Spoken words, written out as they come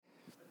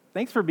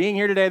Thanks for being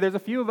here today. There's a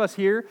few of us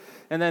here,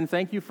 and then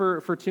thank you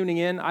for tuning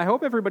in. I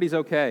hope everybody's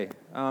okay.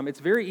 It's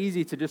very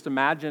easy to just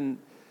imagine.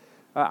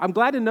 I'm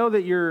glad to know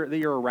that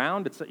you're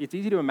around. It's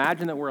easy to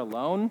imagine that we're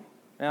alone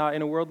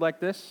in a world like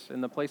this,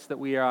 in the place that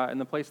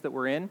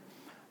we're in.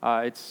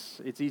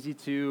 It's easy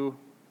to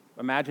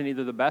imagine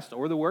either the best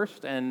or the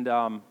worst, and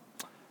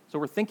so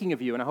we're thinking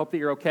of you, and I hope that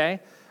you're okay.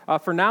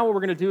 For now, what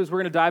we're going to do is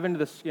we're going to dive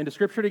into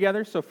Scripture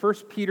together. So 1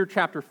 Peter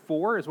chapter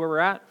 4 is where we're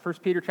at. 1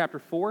 Peter chapter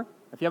 4.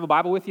 If you have a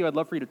Bible with you, I'd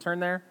love for you to turn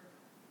there.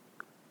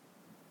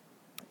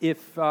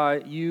 If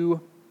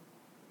you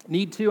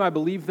need to, I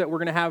believe that we're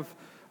going to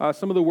have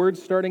some of the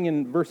words starting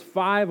in verse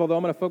 5, although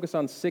I'm going to focus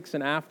on 6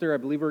 and after. I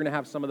believe we're going to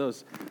have some of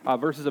those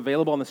verses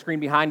available on the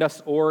screen behind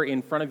us or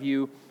in front of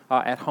you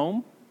at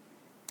home.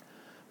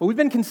 But we've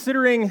been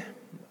considering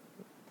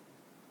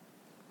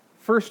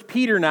 1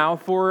 Peter now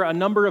for a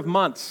number of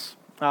months.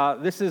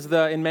 This is,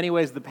 in many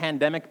ways, the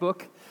pandemic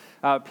book.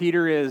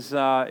 Peter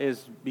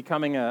is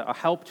becoming a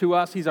help to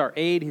us. He's our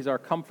aid. He's our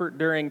comfort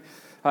during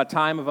a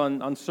time of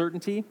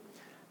uncertainty.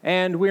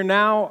 And we're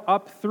now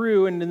up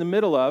through and in the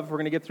middle of, we're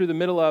going to get through the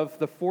middle of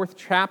the 4th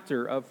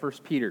chapter of 1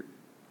 Peter.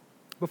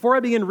 Before I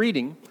begin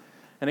reading,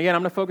 and again,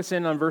 I'm going to focus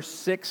in on verse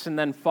 6 and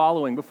then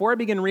following. Before I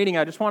begin reading,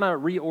 I just want to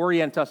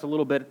reorient us a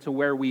little bit to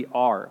where we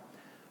are.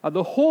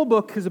 The whole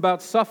book is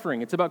about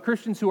suffering. It's about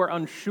Christians who are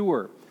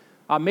unsure.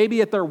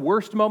 Maybe at their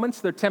worst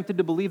moments, they're tempted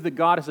to believe that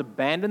God has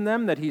abandoned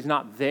them, that He's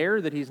not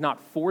there, that He's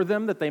not for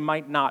them, that they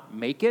might not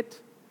make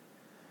it.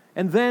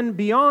 And then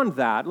beyond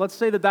that, let's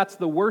say that that's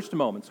the worst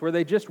moments, where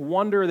they just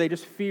wonder, they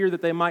just fear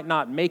that they might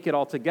not make it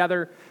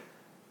altogether.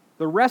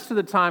 The rest of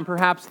the time,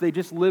 perhaps they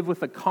just live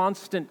with a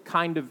constant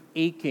kind of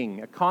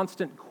aching, a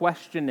constant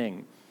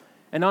questioning,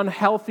 an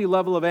unhealthy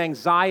level of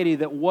anxiety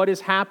that what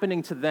is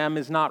happening to them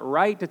is not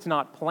right, it's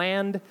not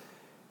planned,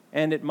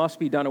 and it must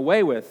be done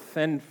away with.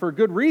 And for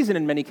good reason,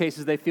 in many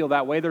cases, they feel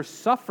that way. They're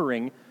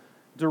suffering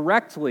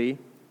directly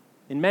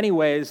in many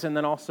ways, and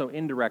then also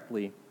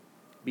indirectly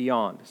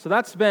beyond. So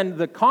that's been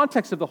the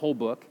context of the whole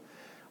book.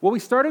 What we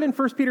started in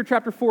 1 Peter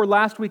chapter 4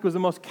 last week was the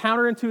most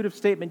counterintuitive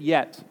statement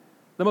yet,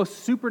 the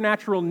most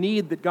supernatural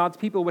need that God's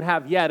people would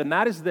have yet, and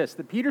that is this,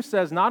 that Peter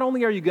says, not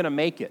only are you going to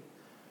make it,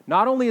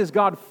 not only is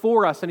God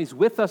for us, and He's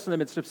with us in the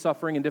midst of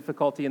suffering and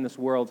difficulty in this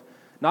world,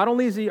 not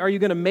only are you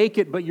going to make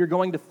it, but you're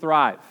going to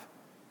thrive.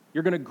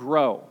 You're going to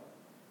grow.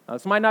 Now,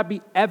 this might not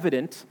be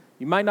evident.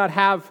 You might not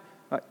have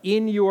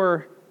in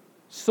your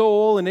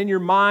soul and in your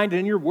mind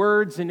and in your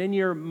words and in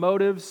your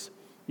motives,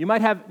 you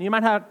might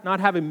not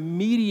have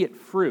immediate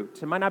fruit.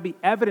 It might not be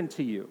evident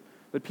to you.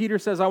 But Peter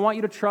says, I want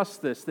you to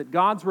trust this, that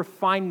God's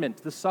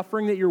refinement, the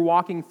suffering that you're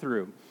walking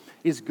through,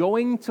 is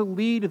going to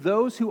lead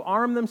those who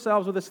arm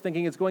themselves with this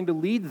thinking, it's going to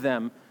lead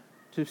them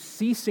to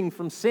ceasing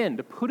from sin,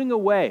 to putting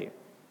away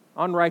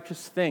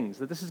unrighteous things,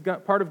 that this is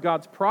part of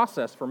God's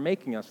process for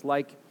making us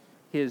like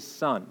His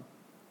Son.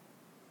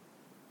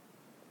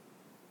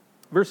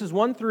 Verses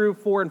 1 through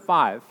 4 and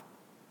 5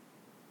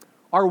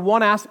 are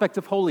one aspect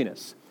of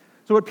holiness.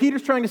 So what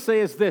Peter's trying to say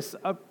is this,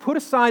 put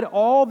aside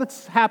all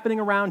that's happening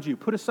around you.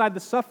 Put aside the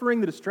suffering,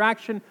 the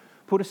distraction.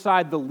 Put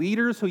aside the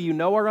leaders who you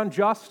know are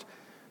unjust.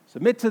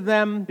 Submit to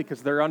them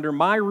because they're under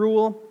my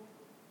rule.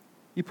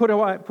 You put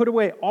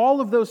away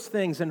all of those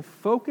things and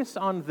focus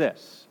on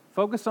this.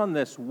 Focus on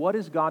this. What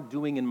is God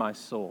doing in my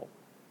soul?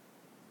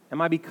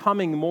 Am I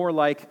becoming more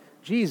like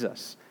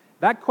Jesus?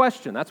 That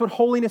question, that's what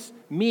holiness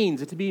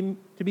means, to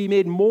be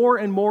made more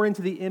and more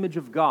into the image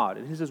of God.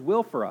 It is His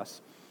will for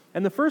us.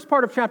 And the first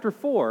part of chapter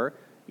 4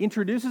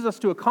 introduces us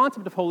to a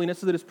concept of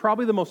holiness that is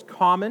probably the most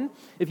common.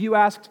 If you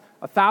asked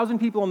 1,000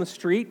 people on the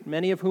street,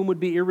 many of whom would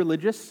be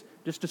irreligious,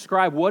 just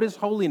describe what is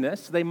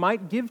holiness, they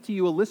might give to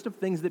you a list of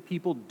things that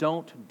people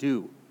don't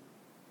do.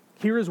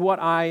 Here is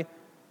what I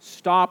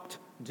stopped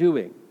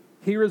doing.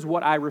 Here is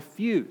what I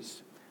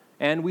refuse.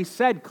 And we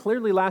said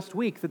clearly last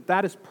week that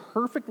that is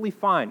perfectly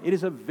fine. It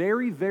is a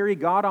very, very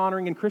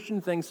God-honoring and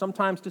Christian thing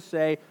sometimes to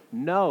say,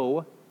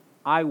 no,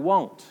 I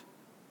won't.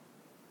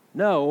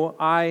 No,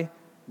 I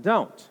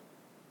don't.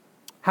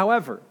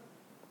 However,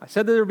 I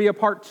said that there would be a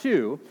part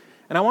 2,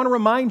 and I want to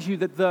remind you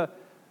that the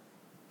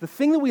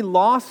thing that we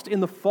lost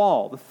in the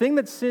fall, the thing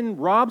that sin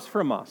robs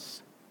from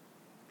us,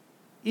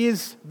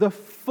 is the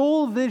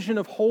full vision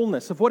of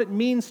wholeness, of what it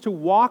means to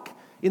walk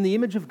in the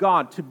image of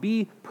God, to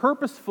be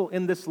purposeful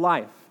in this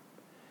life.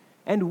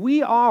 And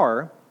we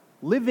are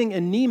living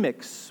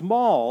anemic,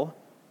 small,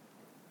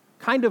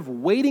 kind of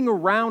waiting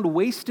around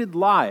wasted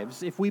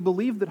lives if we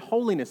believe that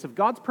holiness, if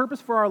God's purpose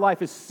for our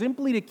life is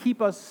simply to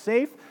keep us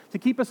safe, to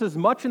keep us as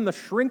much in the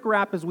shrink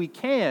wrap as we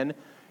can,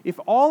 if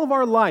all of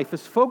our life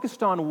is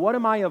focused on what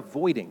am I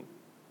avoiding,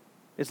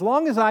 as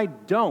long as I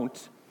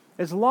don't,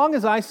 as long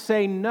as I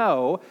say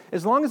no,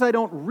 as long as I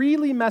don't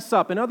really mess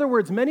up. In other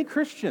words, many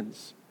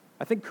Christians,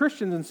 I think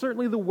Christians and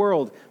certainly the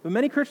world, but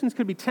many Christians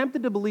could be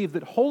tempted to believe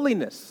that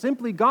holiness,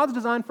 simply God's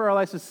design for our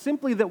lives, is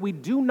simply that we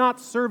do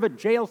not serve a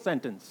jail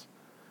sentence.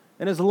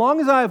 And as long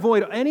as I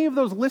avoid any of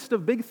those list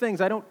of big things,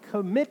 I don't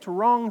commit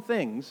wrong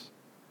things,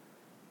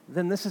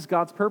 then this is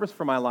God's purpose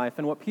for my life.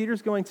 And what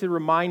Peter's going to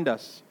remind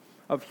us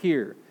of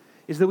here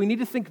is that we need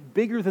to think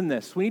bigger than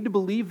this. We need to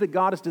believe that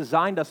God has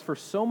designed us for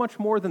so much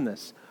more than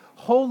this.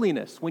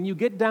 Holiness, when you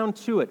get down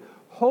to it,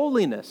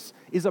 holiness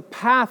is a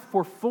path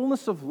for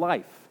fullness of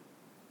life.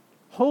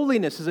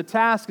 Holiness is a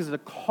task, is a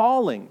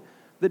calling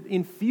that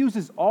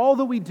infuses all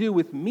that we do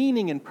with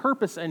meaning and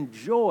purpose and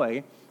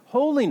joy.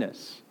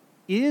 Holiness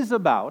is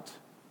about,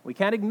 we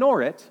can't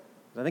ignore it,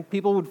 I think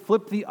people would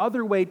flip the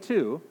other way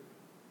too.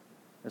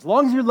 As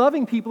long as you're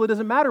loving people, it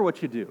doesn't matter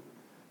what you do.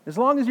 As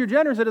long as you're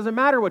generous, it doesn't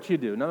matter what you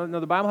do. No,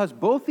 the Bible has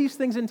both these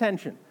things in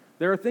tension.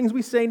 There are things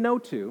we say no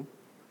to,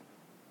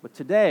 but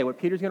today what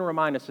Peter's going to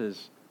remind us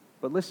is,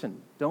 but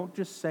listen, don't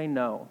just say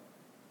no.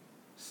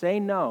 Say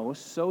no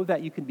so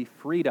that you can be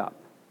freed up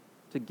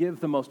to give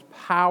the most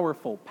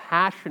powerful,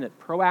 passionate,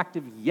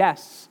 proactive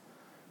yes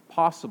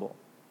possible.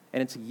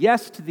 And it's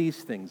yes to these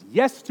things,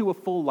 yes to a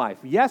full life,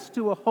 yes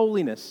to a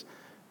holiness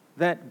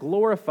that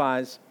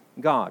glorifies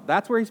God.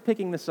 That's where he's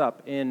picking this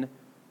up in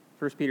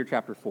 1 Peter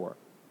chapter 4.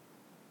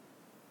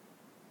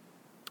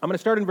 I'm going to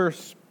start in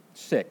verse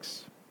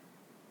 6.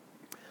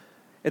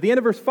 At the end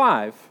of verse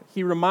 5,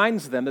 he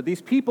reminds them that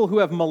these people who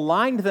have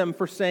maligned them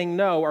for saying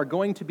no are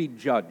going to be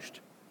judged.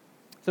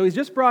 So he's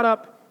just brought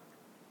up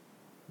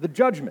the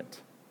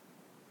judgment.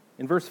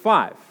 In verse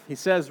 5, he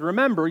says,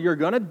 remember, you're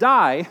going to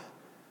die,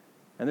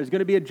 and there's going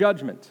to be a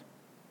judgment.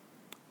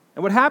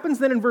 And what happens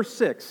then in verse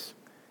 6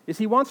 is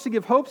he wants to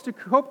give hope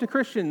to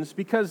Christians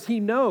because he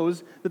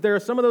knows that there are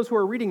some of those who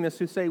are reading this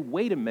who say,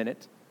 wait a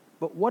minute,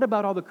 but what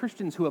about all the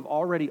Christians who have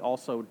already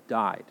also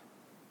died?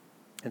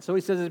 And so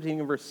he says it beginning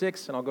in verse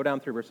 6, and I'll go down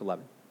through verse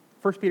 11.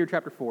 1 Peter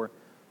chapter 4,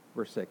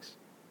 verse 6.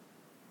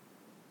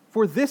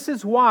 For this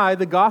is why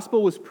the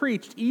gospel was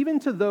preached even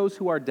to those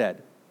who are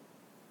dead,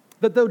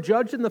 that though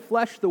judged in the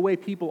flesh the way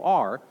people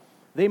are,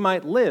 they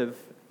might live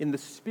in the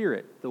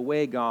spirit the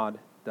way God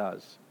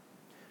does.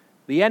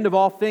 The end of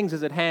all things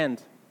is at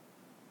hand.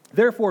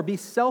 Therefore, be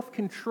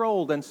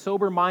self-controlled and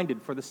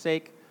sober-minded for the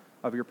sake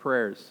of your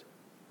prayers.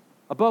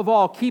 Above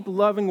all, keep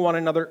loving one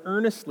another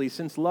earnestly,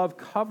 since love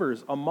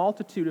covers a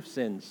multitude of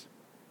sins.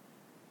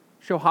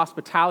 Show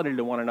hospitality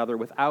to one another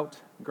without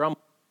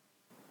grumbling.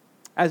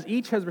 As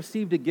each has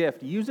received a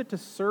gift, use it to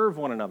serve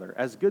one another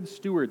as good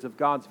stewards of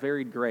God's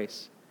varied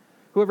grace.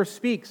 Whoever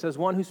speaks as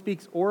one who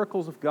speaks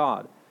oracles of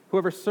God.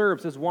 Whoever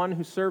serves as one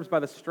who serves by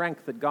the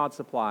strength that God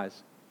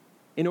supplies.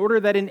 In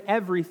order that in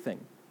everything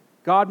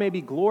God may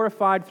be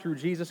glorified through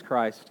Jesus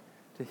Christ.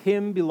 To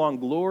him belong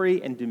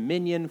glory and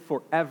dominion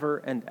forever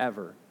and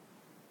ever.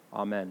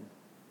 Amen.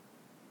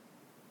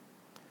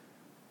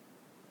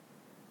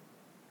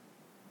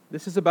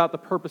 This is about the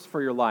purpose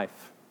for your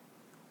life.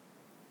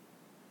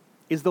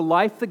 Is the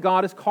life that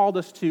God has called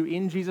us to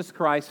in Jesus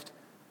Christ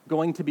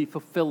going to be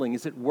fulfilling?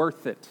 Is it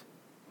worth it?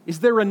 Is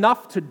there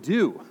enough to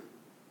do?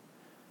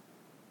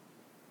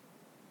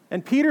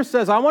 And Peter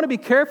says, I want to be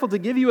careful to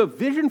give you a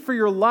vision for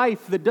your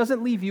life that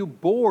doesn't leave you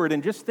bored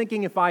and just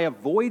thinking if I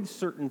avoid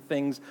certain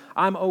things,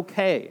 I'm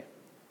okay.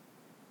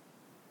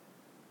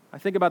 I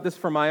think about this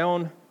for my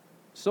own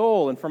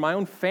soul and for my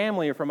own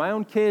family or for my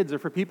own kids or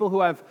for people who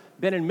I've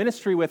been in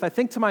ministry with. I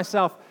think to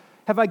myself,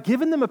 have I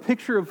given them a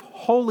picture of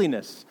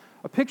holiness,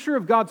 a picture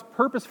of God's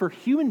purpose for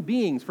human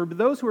beings, for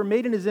those who are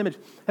made in his image?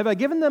 Have I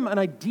given them an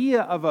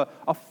idea of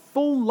a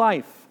full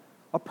life,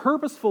 a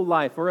purposeful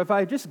life, or have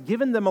I just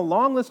given them a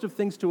long list of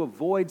things to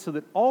avoid so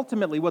that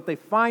ultimately what they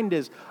find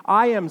is,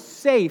 I am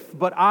safe,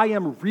 but I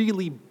am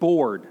really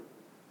bored.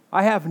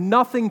 I have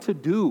nothing to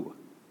do.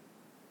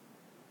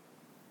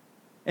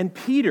 And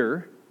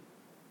Peter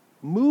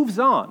moves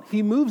on.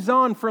 He moves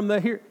on from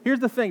here's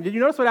the thing. Did you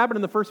notice what happened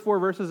in the first 4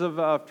 verses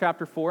of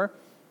chapter 4?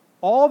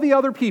 All the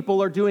other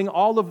people are doing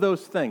all of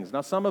those things. Now,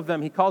 some of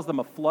them, he calls them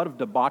a flood of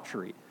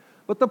debauchery.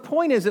 But the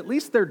point is, at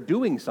least they're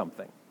doing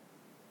something.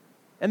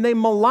 And they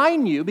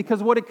malign you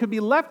because what it could be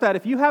left at,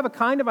 if you have a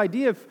kind of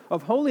idea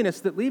of holiness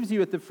that leaves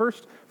you at the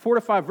first 4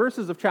 to 5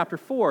 verses of chapter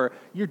 4,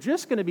 you're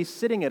just going to be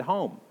sitting at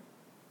home.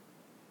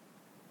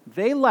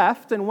 They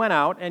left and went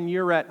out, and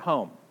you're at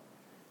home.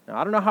 Now,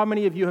 I don't know how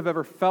many of you have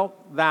ever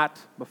felt that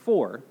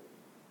before,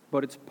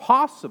 but it's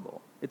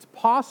possible. It's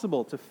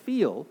possible to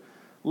feel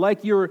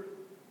like you're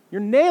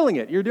nailing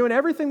it. You're doing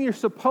everything that you're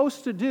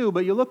supposed to do,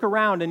 but you look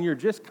around and you're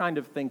just kind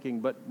of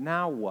thinking, but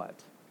now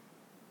what?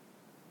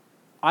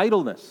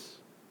 Idleness.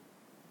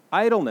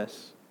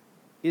 Idleness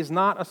is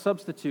not a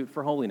substitute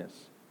for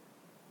holiness.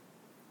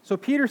 So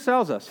Peter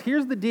tells us,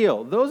 here's the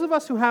deal. Those of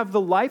us who have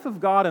the life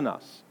of God in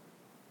us,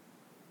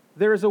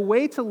 there is a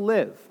way to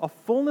live, a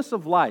fullness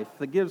of life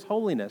that gives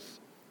holiness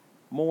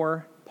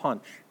more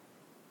punch.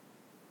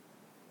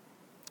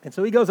 And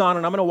so he goes on,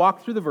 and I'm going to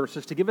walk through the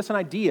verses to give us an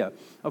idea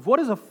of what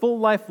does a full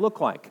life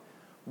look like?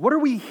 What are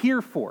we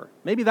here for?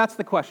 Maybe that's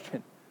the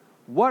question.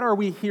 What are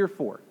we here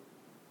for?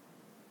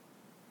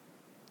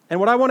 And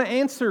what I want to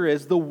answer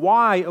is the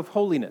why of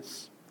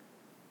holiness.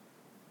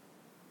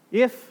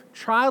 If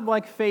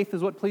childlike faith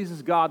is what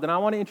pleases God, then I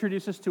want to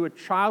introduce us to a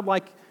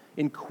childlike,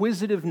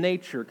 inquisitive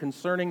nature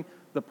concerning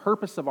the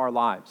purpose of our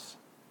lives.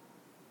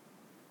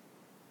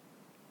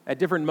 At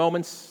different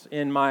moments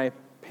in my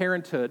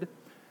parenthood,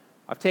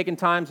 I've taken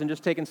times and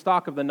just taken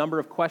stock of the number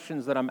of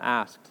questions that I'm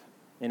asked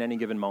in any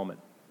given moment.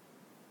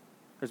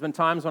 There's been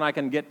times when I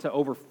can get to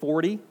over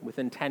 40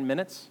 within 10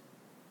 minutes.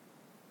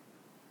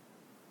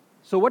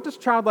 So what does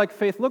childlike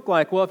faith look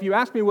like? Well, if you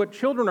ask me what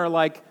children are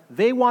like,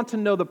 they want to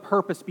know the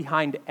purpose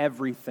behind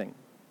everything.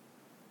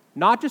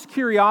 Not just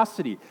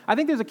curiosity. I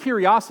think there's a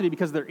curiosity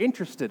because they're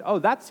interested. Oh,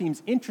 that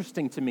seems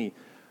interesting to me.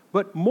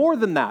 But more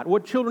than that,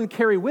 what children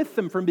carry with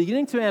them from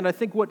beginning to end, I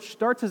think what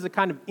starts as a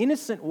kind of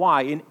innocent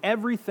why in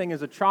everything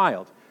as a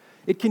child.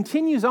 It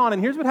continues on,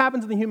 and here's what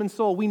happens in the human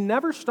soul. We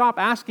never stop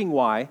asking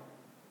why.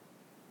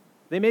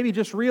 They maybe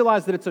just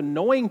realize that it's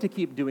annoying to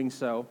keep doing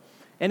so.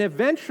 And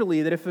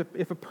eventually, that if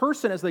a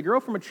person, as they grow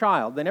from a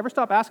child, they never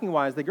stop asking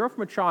why, as they grow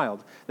from a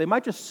child, they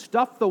might just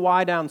stuff the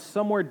why down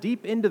somewhere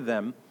deep into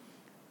them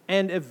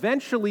and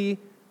eventually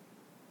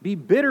be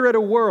bitter at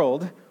a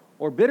world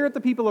or bitter at the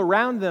people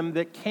around them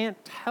that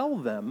can't tell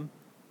them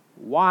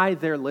why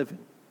they're living.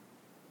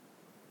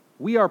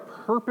 We are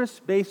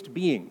purpose-based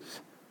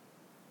beings.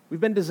 We've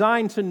been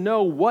designed to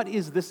know, what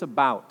is this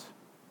about?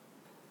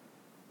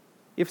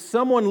 If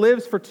someone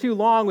lives for too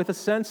long with a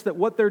sense that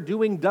what they're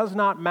doing does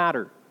not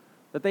matter,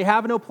 that they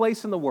have no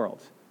place in the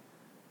world,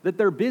 that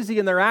they're busy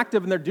and they're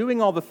active and they're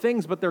doing all the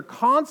things, but they're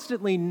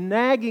constantly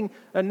nagging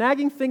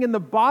thing in the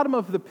bottom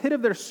of the pit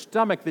of their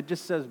stomach that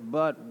just says,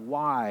 but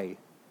why?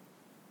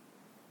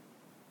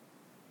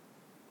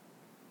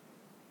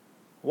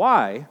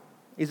 Why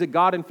is a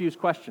God-infused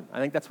question. I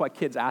think that's why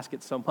kids ask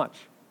it so much.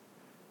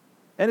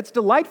 And it's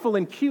delightful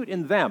and cute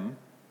in them.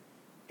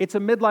 It's a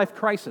midlife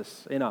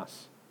crisis in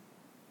us.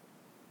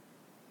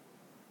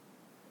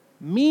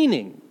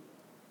 Meaning,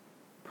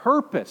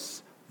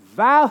 purpose,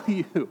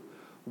 value.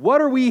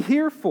 What are we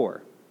here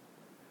for?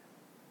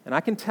 And I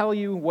can tell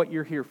you what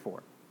you're here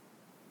for.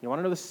 You want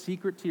to know the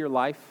secret to your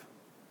life?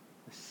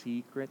 The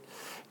secret.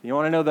 You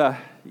want to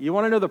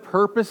know the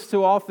purpose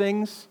to all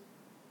things?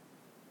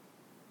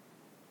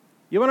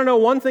 You want to know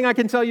one thing I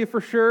can tell you for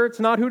sure? It's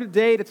not who to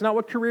date, it's not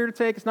what career to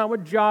take, it's not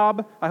what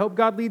job. I hope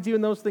God leads you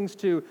in those things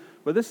too.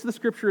 But the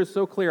scripture is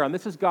so clear on.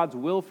 This is God's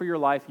will for your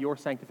life, your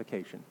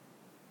sanctification.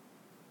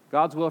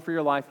 God's will for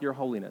your life, your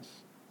holiness.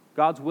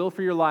 God's will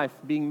for your life,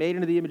 being made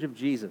into the image of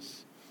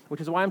Jesus.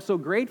 Which is why I'm so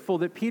grateful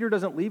that Peter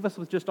doesn't leave us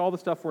with just all the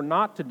stuff we're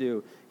not to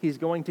do. He's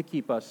going to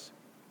keep us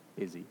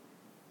busy.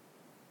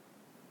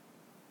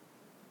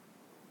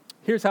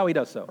 Here's how he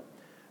does so.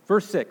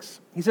 Verse 6,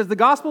 he says, the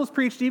gospel is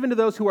preached even to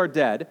those who are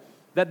dead,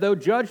 that though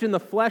judged in the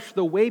flesh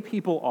the way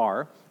people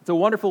are, it's a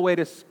wonderful way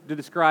to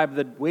describe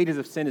the wages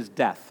of sin is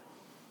death.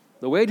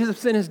 The wages of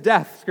sin is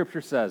death,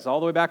 Scripture says, all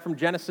the way back from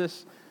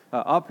Genesis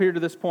up here to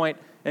this point.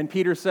 And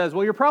Peter says,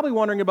 well, you're probably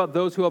wondering about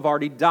those who have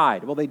already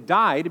died. Well, they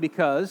died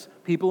because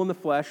people in the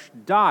flesh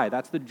die.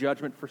 That's the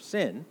judgment for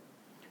sin.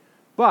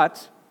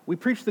 But we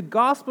preach the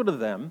gospel to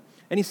them,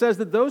 and he says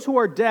that those who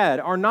are dead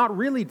are not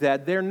really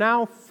dead. They're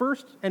now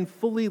first and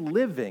fully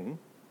living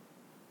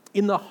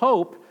in the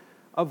hope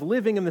of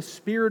living in the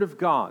Spirit of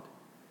God.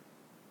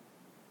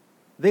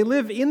 They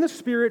live in the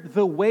Spirit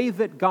the way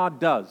that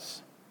God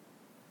does.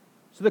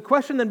 So the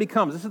question then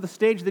becomes, this is the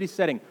stage that he's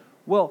setting,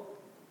 well,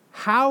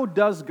 how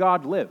does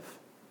God live?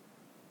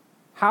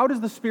 How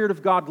does the Spirit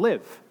of God live?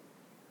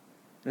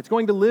 And it's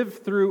going to live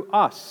through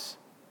us.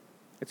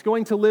 It's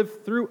going to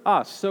live through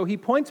us. So he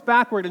points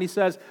backward and he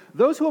says,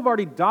 those who have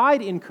already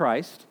died in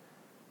Christ,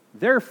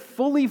 they're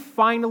fully,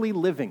 finally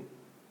living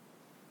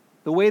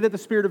the way that the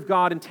Spirit of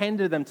God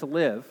intended them to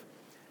live.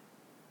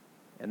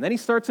 And then he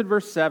starts at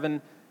verse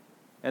 7,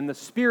 and the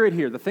Spirit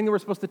here, the thing that we're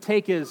supposed to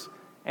take is,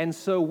 and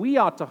so we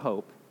ought to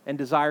hope and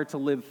desire to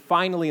live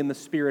finally in the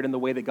Spirit in the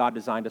way that God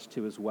designed us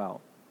to as well.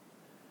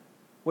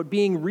 What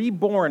being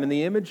reborn in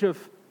the image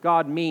of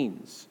God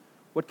means,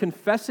 what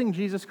confessing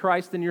Jesus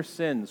Christ in your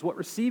sins, what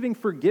receiving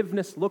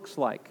forgiveness looks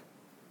like,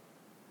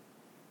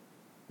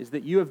 is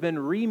that you have been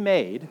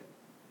remade,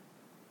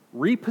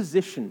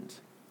 repositioned,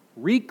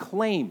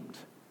 reclaimed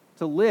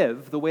to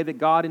live the way that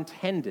God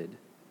intended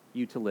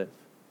you to live.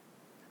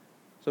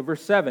 So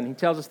verse 7, he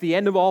tells us the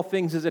end of all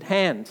things is at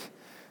hand.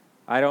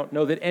 I don't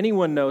know that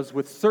anyone knows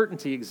with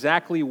certainty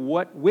exactly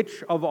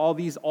which of all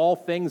these all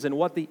things and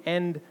what the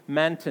end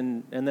meant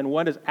and then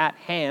what is at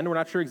hand. We're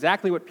not sure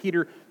exactly what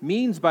Peter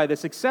means by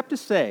this, except to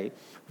say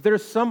that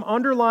there's some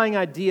underlying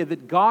idea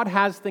that God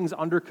has things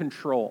under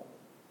control.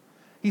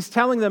 He's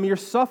telling them, you're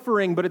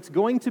suffering, but it's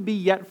going to be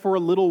yet for a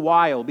little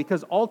while,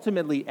 because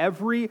ultimately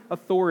every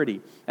authority,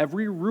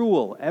 every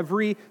rule,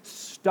 every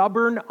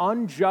stubborn,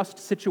 unjust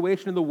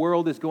situation in the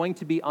world is going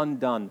to be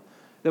undone.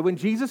 That when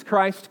Jesus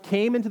Christ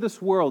came into this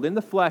world in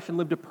the flesh and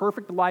lived a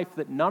perfect life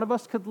that none of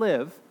us could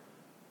live,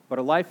 but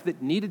a life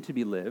that needed to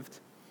be lived,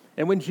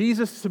 and when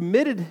Jesus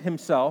submitted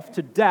himself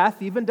to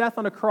death, even death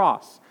on a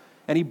cross,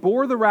 and he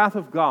bore the wrath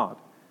of God,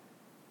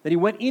 that he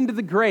went into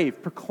the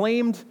grave,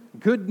 proclaimed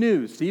good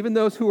news to even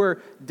those who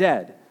are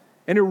dead,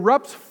 and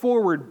erupts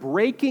forward,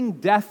 breaking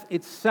death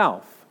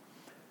itself.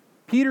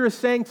 Peter is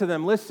saying to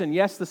them, listen,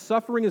 yes, the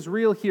suffering is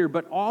real here,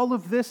 but all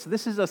of this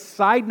is a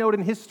side note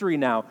in history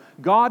now.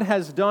 God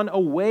has done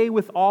away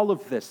with all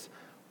of this.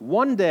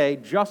 One day,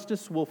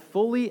 justice will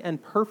fully and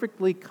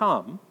perfectly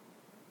come,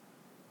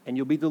 and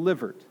you'll be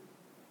delivered.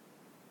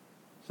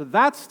 So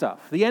that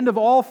stuff, the end of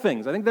all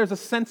things, I think there's a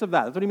sense of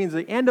that. That's what he means.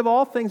 The end of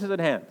all things is at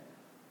hand.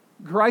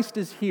 Christ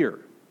is here.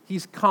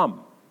 He's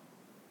come.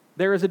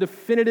 There is a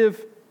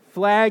definitive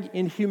flag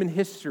in human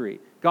history.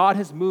 God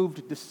has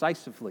moved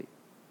decisively.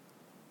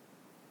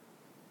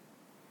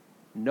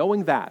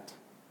 Knowing that,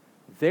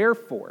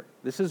 therefore,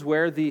 this is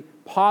where the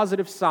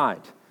positive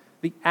side,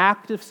 the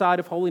active side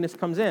of holiness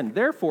comes in.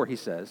 Therefore, he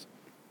says,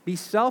 be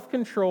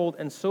self-controlled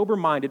and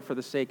sober-minded for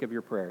the sake of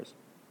your prayers.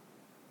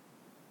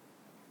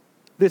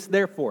 This,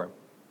 therefore,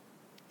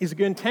 is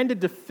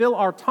intended to fill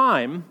our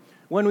time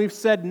when we've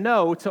said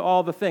no to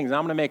all the things. Now,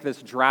 I'm going to make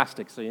this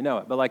drastic so you know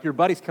it, but like your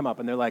buddies come up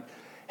and they're like,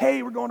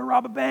 hey, we're going to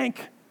rob a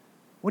bank.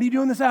 What are you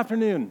doing this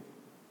afternoon?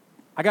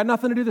 I got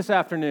nothing to do this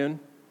afternoon.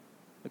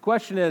 The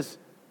question is,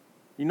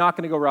 you're not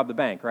going to go rob the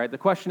bank, right? The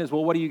question is,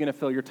 well, what are you going to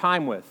fill your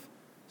time with?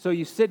 So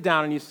you sit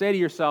down and you say to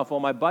yourself, well,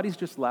 my buddies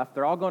just left.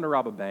 They're all going to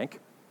rob a bank.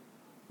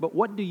 But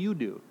what do you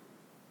do?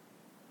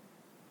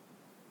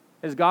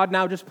 Is God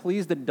now just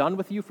pleased and done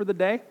with you for the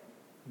day?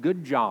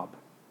 Good job.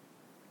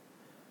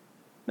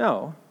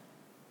 No.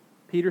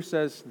 Peter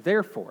says,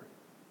 therefore.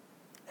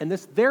 And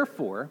this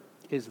therefore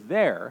is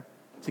there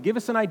to give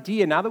us an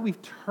idea, now that we've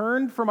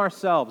turned from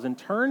ourselves and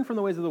turned from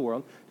the ways of the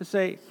world, to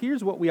say,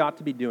 here's what we ought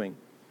to be doing.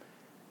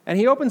 And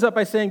he opens up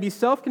by saying, be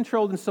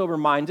self-controlled and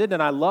sober-minded.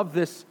 And I love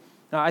this.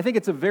 I think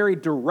it's a very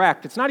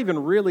direct, it's not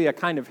even really a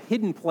kind of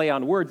hidden play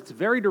on words. It's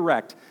very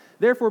direct.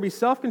 Therefore, be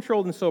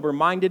self-controlled and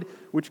sober-minded,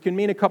 which can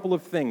mean a couple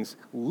of things.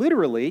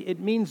 Literally, it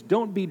means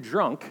don't be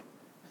drunk,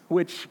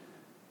 which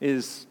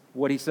is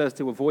what he says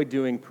to avoid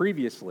doing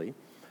previously.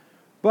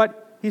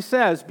 But he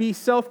says, be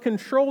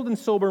self-controlled and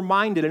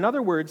sober-minded. In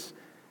other words,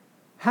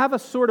 have a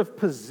sort of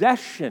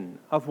possession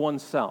of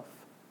oneself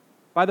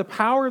by the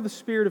power of the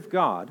Spirit of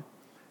God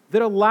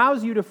that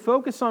allows you to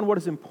focus on what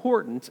is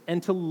important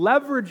and to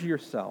leverage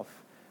yourself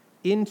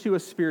into a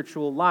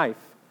spiritual life.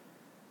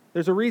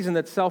 There's a reason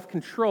that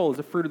self-control is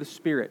a fruit of the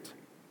Spirit.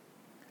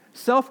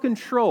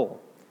 Self-control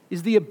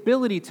is the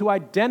ability to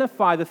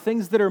identify the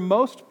things that are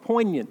most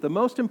poignant, the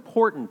most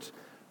important,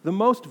 the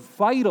most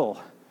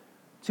vital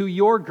to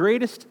your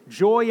greatest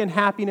joy and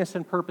happiness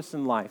and purpose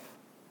in life,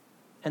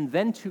 and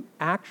then to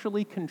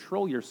actually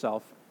control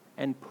yourself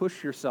and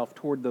push yourself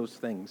toward those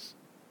things.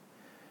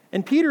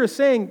 And Peter is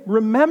saying,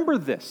 remember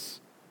this,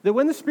 that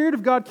when the Spirit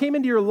of God came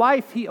into your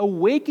life, He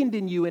awakened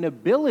in you an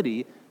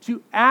ability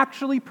to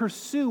actually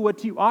pursue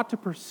what you ought to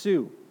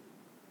pursue.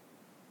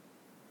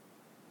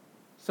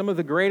 Some of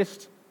the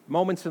greatest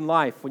moments in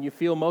life, when you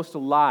feel most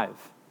alive,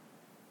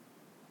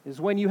 is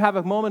when you have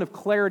a moment of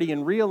clarity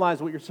and realize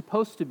what you're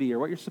supposed to be or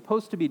what you're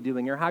supposed to be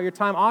doing or how your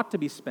time ought to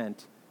be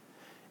spent.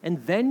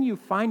 And then you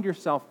find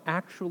yourself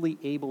actually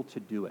able to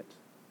do it.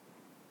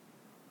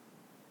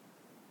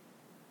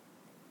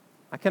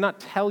 I cannot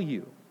tell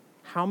you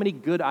how many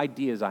good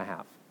ideas I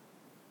have.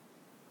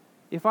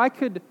 If I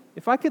could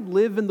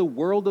live in the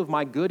world of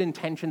my good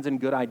intentions and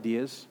good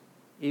ideas,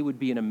 it would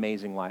be an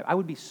amazing life. I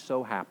would be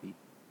so happy.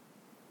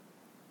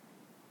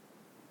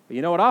 But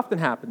you know what often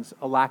happens?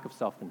 A lack of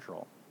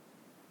self-control.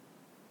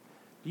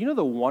 Do you know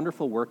the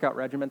wonderful workout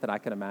regimen that I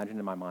can imagine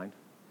in my mind?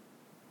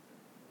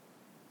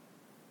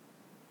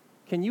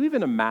 Can you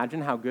even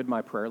imagine how good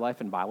my prayer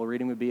life and Bible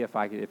reading would be if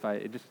I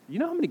just, you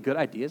know how many good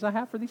ideas I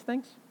have for these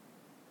things?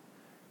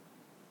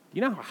 Do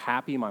you know how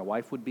happy my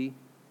wife would be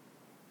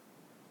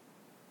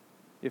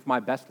if my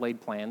best laid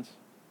plans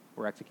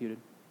were executed?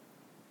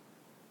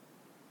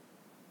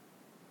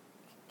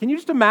 Can you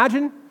just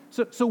imagine?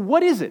 So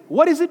what is it?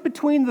 What is it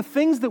between the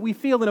things that we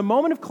feel in a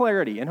moment of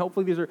clarity, and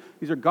hopefully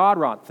these are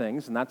God-wrought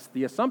things, and that's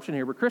the assumption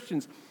here, we're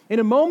Christians. In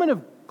a moment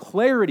of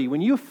clarity,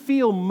 when you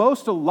feel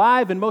most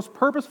alive and most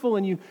purposeful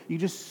and you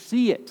just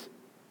see it,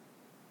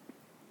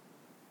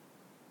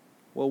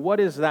 well, what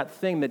is that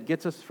thing that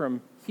gets us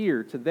from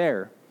here to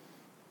there?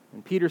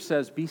 And Peter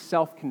says, be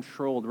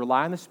self-controlled.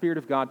 Rely on the Spirit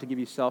of God to give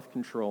you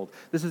self-controlled.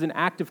 This is an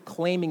active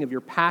claiming of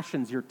your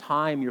passions, your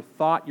time, your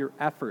thought, your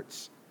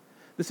efforts.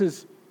 This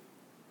is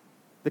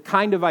the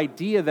kind of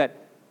idea that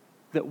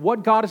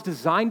what God has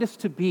designed us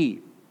to be,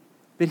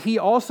 that He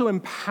also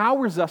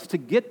empowers us to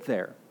get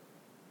there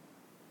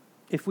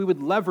if we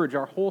would leverage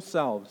our whole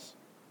selves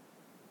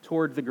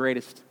toward the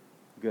greatest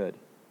good.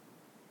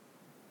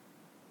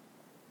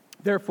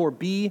 Therefore,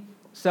 be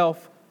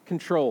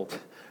self-controlled.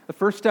 The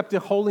first step to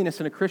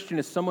holiness in a Christian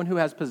is someone who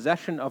has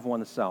possession of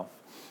oneself.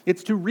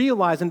 It's to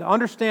realize and to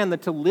understand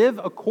that to live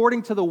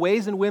according to the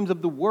ways and whims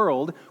of the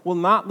world will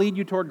not lead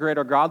you toward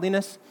greater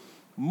godliness.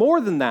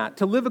 More than that,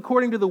 to live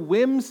according to the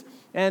whims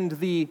and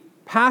the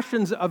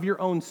passions of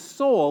your own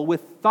soul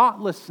with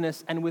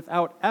thoughtlessness and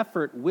without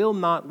effort will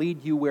not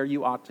lead you where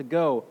you ought to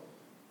go.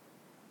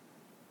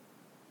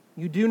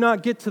 You do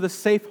not get to the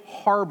safe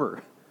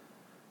harbor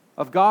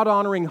of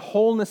God-honoring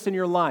wholeness in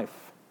your life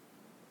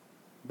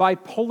by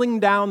pulling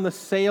down the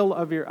sail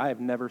of your... I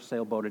have never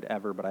sailboated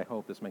ever, but I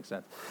hope this makes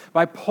sense.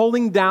 By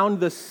pulling down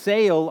the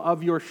sail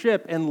of your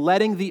ship and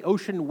letting the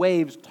ocean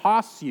waves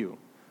toss you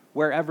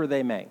wherever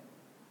they may.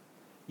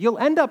 you'll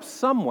end up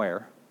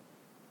somewhere,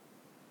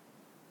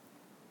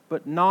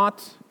 but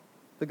not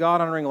the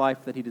God-honoring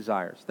life that he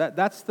desires.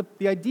 That's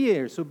the idea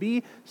here. So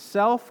be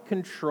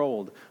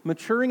self-controlled.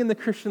 Maturing in the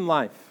Christian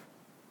life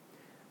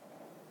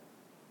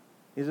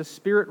is a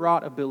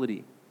spirit-wrought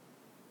ability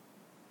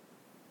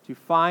to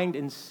find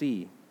and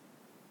see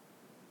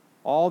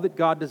all that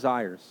God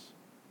desires,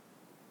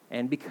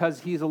 and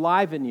because he's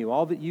alive in you,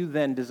 all that you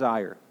then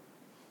desire,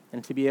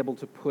 and to be able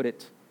to put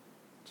it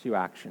to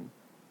action.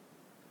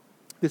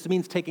 This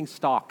means taking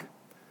stock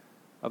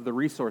of the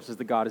resources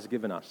that God has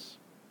given us,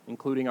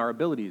 including our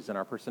abilities and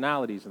our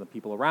personalities and the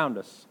people around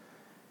us,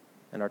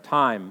 and our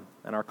time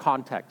and our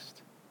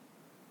context,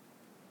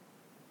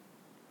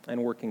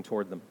 and working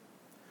toward them.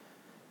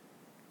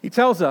 He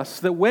tells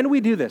us that when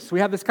we do this, we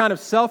have this kind of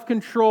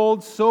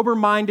self-controlled,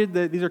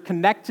 sober-minded, these are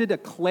connected, a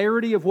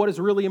clarity of what is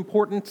really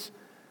important.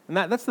 And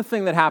that's the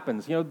thing that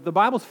happens. You know, the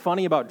Bible's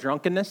funny about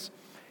drunkenness.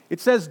 It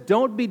says,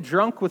 don't be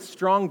drunk with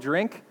strong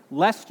drink,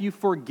 lest you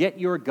forget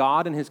your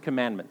God and his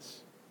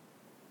commandments.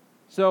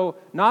 So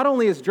not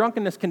only is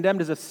drunkenness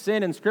condemned as a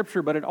sin in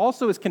Scripture, but it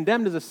also is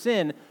condemned as a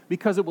sin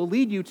because it will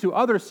lead you to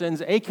other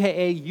sins,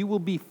 aka you will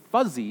be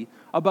fuzzy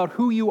about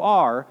who you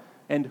are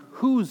and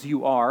whose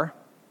you are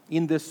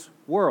in this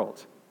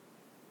world.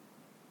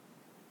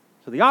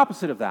 So the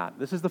opposite of that,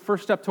 this is the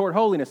first step toward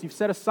holiness. You've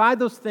set aside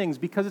those things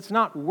because it's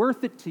not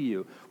worth it to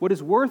you. What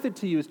is worth it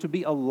to you is to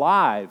be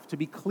alive, to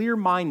be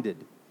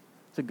clear-minded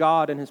to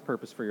God and his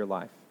purpose for your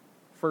life.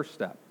 First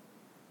step.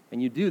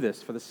 And you do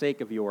this for the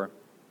sake of your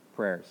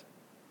prayers.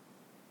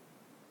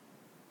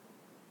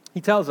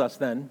 He tells us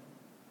then,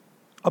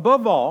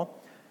 above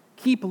all,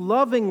 keep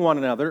loving one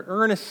another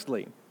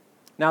earnestly.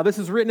 Now, this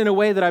is written in a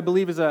way that I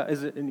believe is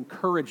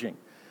encouraging.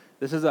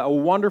 This is a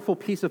wonderful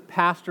piece of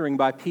pastoring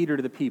by Peter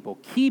to the people.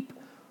 Keep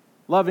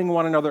loving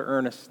one another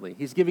earnestly.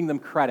 He's giving them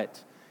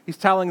credit. He's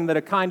telling them that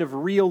a kind of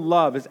real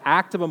love is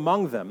active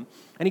among them.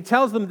 And he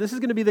tells them this is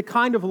going to be the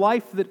kind of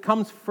life that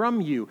comes from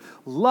you.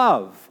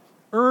 Love,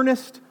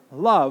 earnest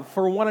love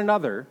for one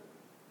another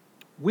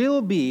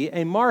will be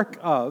a mark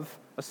of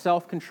a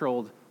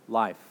self-controlled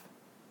life.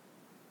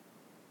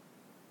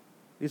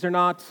 These are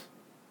not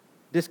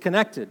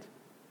disconnected.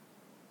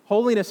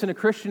 Holiness in a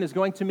Christian is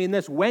going to mean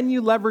this. When you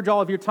leverage all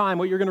of your time,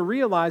 what you're going to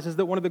realize is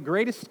that one of the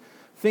greatest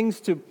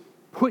things to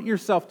put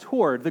yourself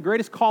toward, the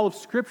greatest call of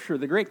Scripture,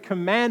 the great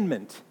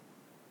commandment,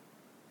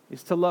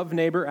 is to love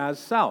neighbor as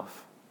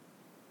self.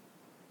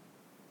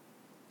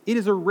 It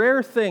is a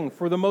rare thing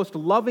for the most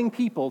loving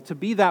people to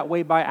be that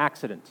way by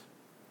accident.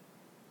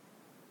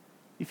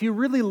 If you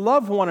really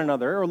love one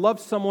another or love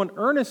someone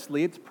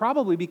earnestly, it's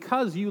probably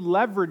because you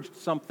leveraged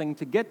something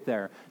to get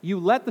there. You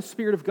let the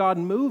Spirit of God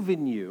move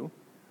in you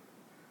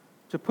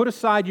to put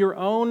aside your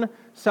own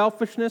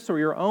selfishness or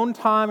your own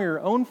time or your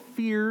own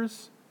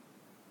fears.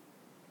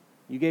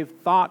 You gave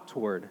thought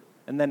toward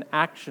and then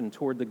action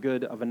toward the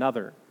good of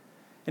another.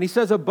 And he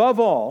says, above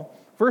all,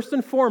 first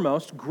and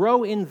foremost,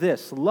 grow in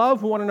this.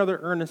 Love one another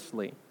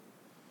earnestly.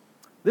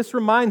 This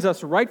reminds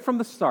us right from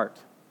the start.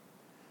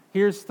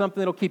 Here's something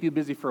that'll keep you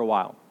busy for a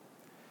while.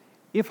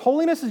 If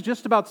holiness is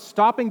just about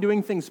stopping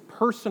doing things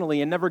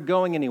personally and never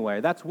going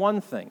anywhere, that's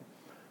one thing.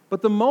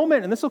 But the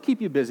moment, and this will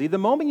keep you busy, the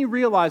moment you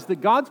realize that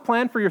God's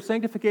plan for your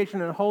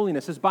sanctification and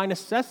holiness is by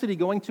necessity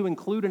going to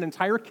include an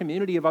entire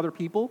community of other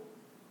people,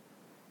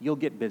 you'll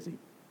get busy.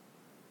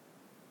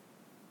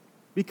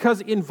 Because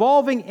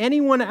involving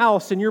anyone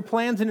else in your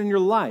plans and in your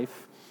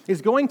life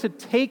is going to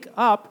take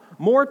up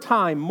more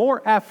time,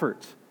 more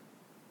effort.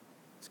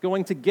 It's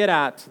going to get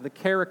at the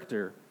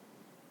character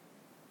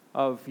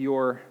of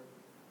your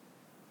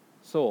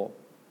soul.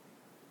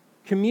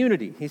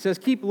 Community. He says,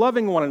 keep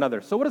loving one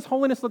another. So what does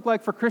holiness look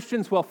like for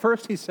Christians? Well,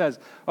 first he says,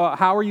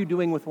 how are you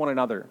doing with one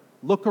another?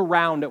 Look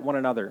around at one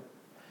another.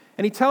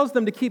 And he tells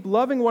them to keep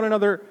loving one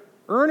another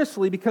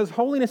earnestly because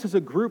holiness is a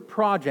group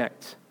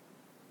project.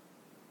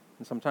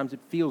 And sometimes it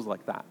feels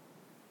like that.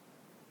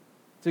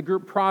 It's a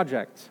group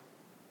project.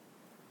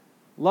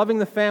 Loving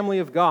the family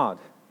of God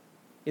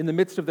in the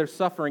midst of their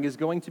suffering is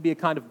going to be a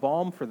kind of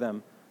balm for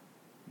them.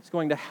 It's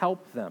going to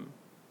help them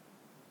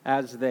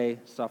as they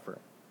suffer.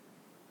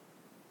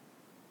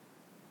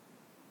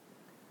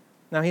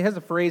 Now, he has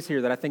a phrase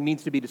here that I think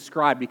needs to be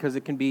described because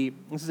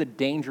this is a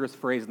dangerous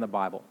phrase in the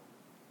Bible.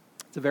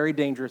 It's a very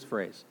dangerous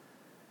phrase.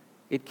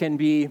 It can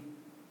be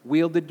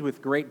wielded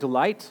with great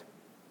delight.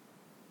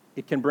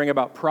 It can bring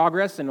about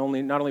progress in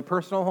not only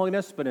personal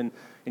holiness, but in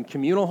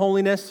communal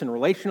holiness and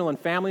relational and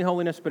family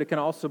holiness, but it can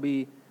also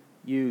be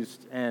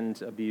used and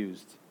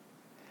abused.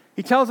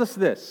 He tells us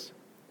this,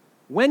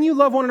 when you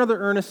love one another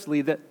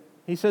earnestly, that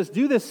he says,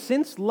 do this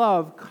since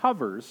love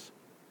covers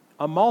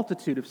a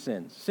multitude of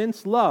sins.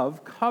 Since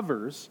love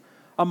covers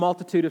a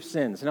multitude of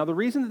sins. Now, the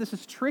reason that this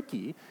is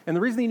tricky, and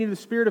the reason that you need the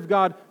Spirit of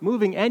God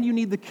moving, and you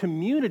need the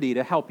community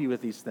to help you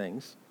with these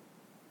things,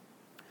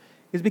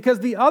 is because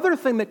the other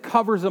thing that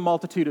covers a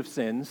multitude of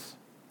sins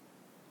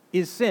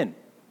is sin.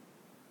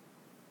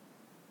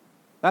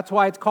 That's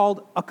why it's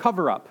called a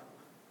cover-up.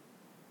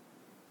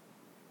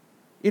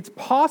 It's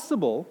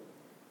possible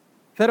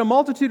that a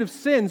multitude of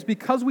sins,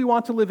 because we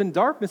want to live in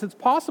darkness, it's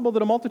possible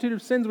that a multitude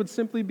of sins would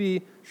simply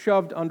be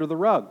shoved under the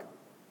rug.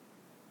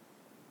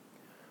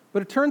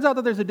 But it turns out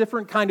that there's a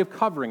different kind of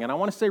covering, and I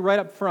want to say right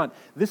up front,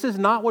 this is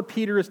not what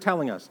Peter is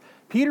telling us.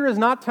 Peter is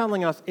not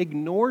telling us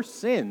ignore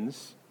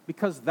sins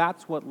because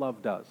that's what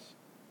love does.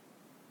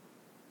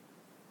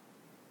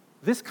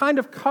 This kind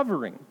of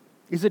covering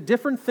is a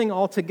different thing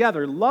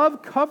altogether.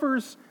 Love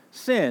covers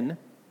sin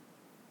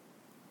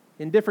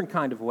in different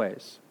kind of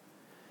ways.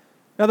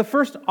 Now, the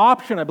first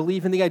option, I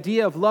believe, in the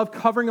idea of love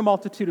covering a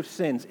multitude of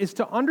sins is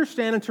to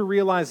understand and to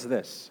realize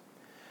this,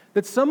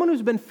 that someone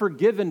who's been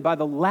forgiven by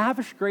the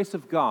lavish grace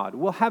of God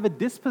will have a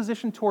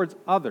disposition towards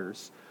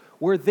others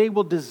where they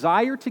will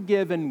desire to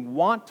give and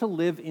want to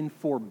live in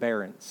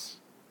forbearance.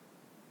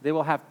 They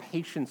will have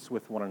patience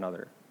with one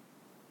another.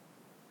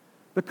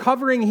 The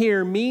covering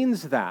here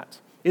means that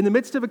in the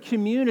midst of a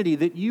community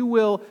that you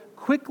will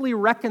quickly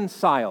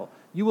reconcile.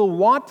 You will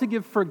want to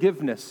give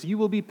forgiveness. You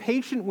will be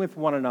patient with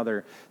one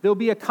another. There will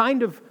be a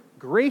kind of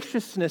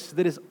graciousness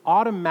that is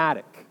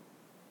automatic.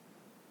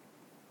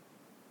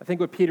 I think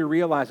what Peter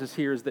realizes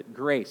here is that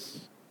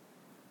grace,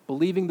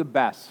 believing the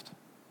best,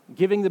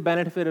 giving the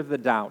benefit of the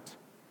doubt,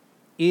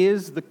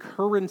 is the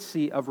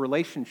currency of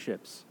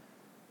relationships.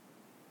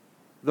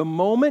 The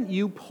moment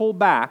you pull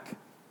back,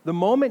 the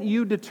moment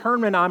you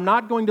determine I'm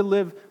not going to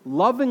live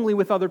lovingly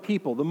with other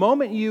people, the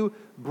moment you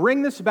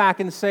bring this back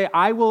and say,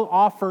 I will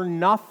offer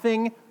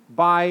nothing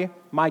by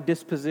my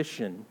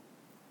disposition,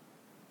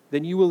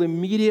 then you will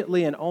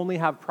immediately and only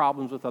have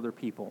problems with other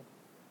people.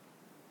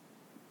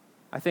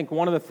 I think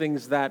one of the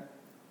things that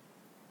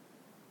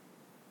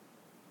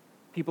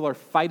people are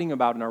fighting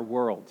about in our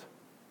world,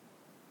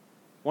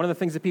 one of the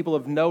things that people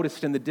have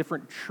noticed in the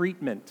different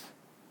treatment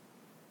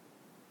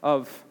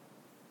of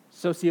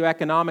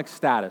socioeconomic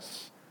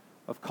status,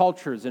 of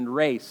cultures and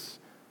race,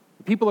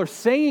 what people are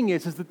saying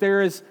is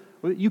that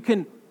you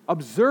can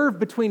observe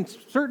between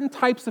certain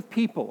types of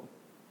people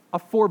a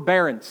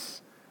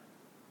forbearance,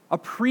 a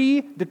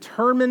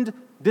predetermined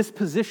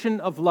disposition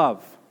of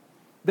love.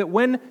 That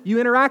when you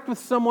interact with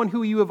someone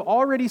who you have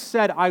already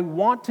said, I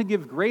want to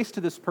give grace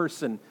to this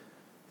person,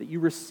 that you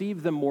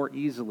receive them more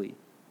easily.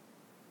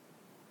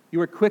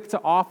 You are quick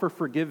to offer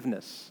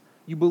forgiveness.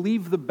 You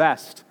believe the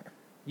best.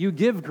 You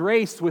give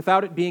grace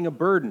without it being a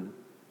burden.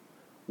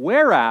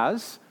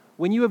 Whereas,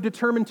 when you have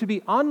determined to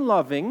be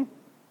unloving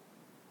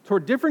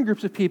toward different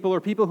groups of people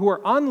or people who are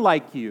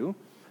unlike you,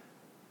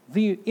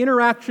 the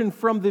interaction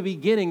from the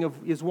beginning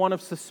is one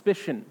of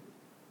suspicion,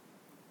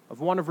 of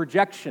one of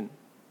rejection.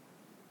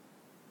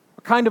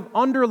 A kind of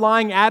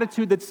underlying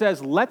attitude that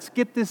says, let's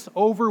get this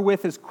over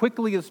with as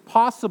quickly as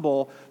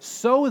possible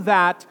so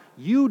that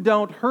you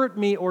don't hurt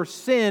me or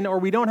sin or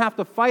we don't have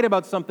to fight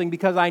about something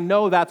because I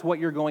know that's what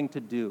you're going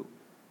to do.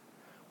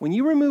 When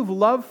you remove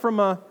love from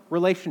a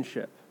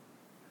relationship,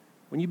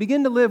 when you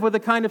begin to live with a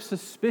kind of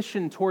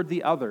suspicion toward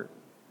the other,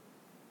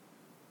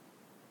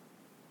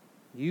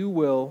 you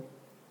will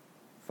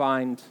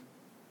find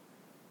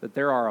that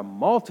there are a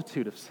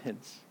multitude of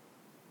sins.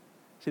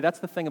 See, that's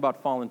the thing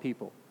about fallen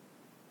people.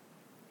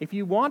 If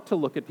you want to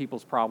look at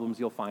people's problems,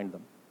 you'll find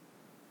them.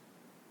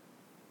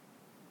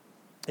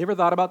 You ever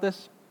thought about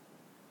this?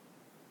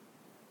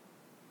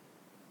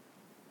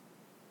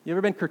 You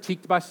ever been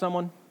critiqued by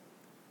someone,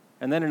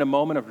 and then in a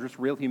moment of just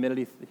real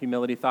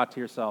humility thought to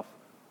yourself,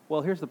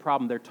 well, here's the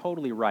problem, they're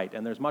totally right,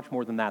 and there's much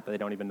more than that they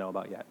don't even know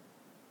about yet.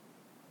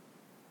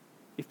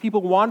 If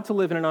people wanted to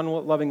live in an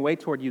unloving way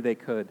toward you, they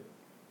could.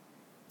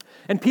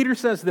 And Peter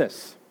says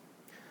this,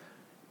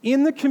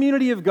 in the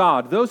community of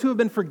God, those who have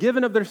been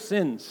forgiven of their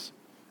sins,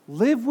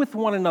 live with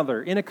one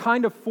another in a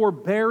kind of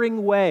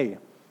forbearing way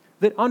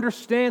that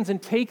understands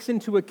and takes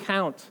into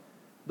account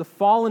the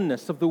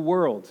fallenness of the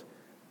world,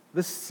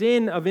 the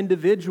sin of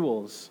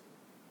individuals,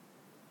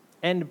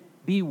 and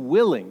be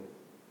willing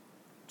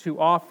to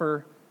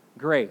offer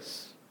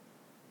grace.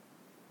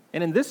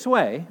 And in this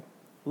way,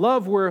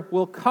 love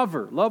will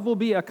cover. Love will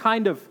be a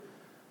kind of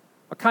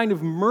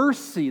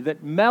mercy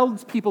that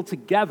melds people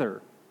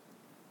together.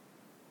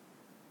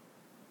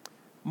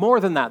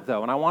 More than that,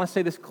 though, and I want to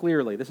say this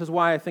clearly, this is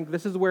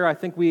where I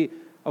think we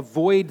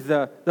avoid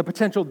the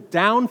potential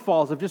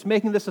downfalls of just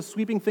making this a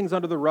sweeping things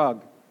under the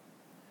rug.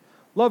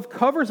 Love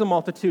covers a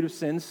multitude of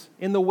sins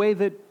in the way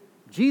that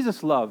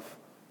Jesus' love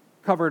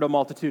covered a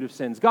multitude of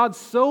sins. God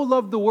so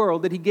loved the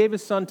world that he gave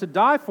his son to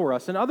die for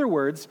us. In other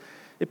words,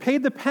 it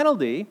paid the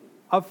penalty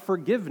of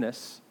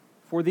forgiveness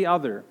for the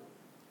other.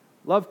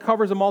 Love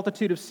covers a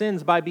multitude of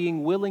sins by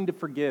being willing to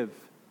forgive.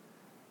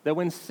 That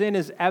when sin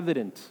is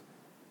evident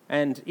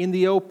and in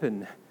the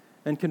open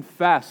and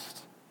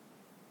confessed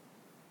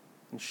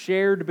and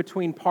shared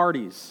between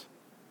parties,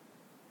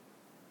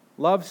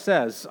 love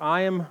says,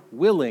 I am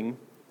willing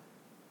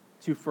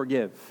to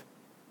forgive.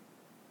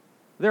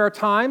 There are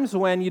times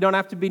when you don't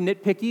have to be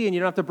nitpicky and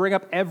you don't have to bring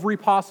up every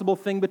possible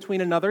thing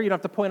between another. You don't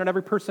have to point out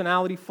every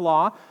personality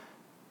flaw.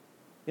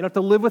 You don't have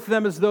to live with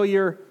them as though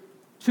you're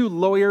two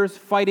lawyers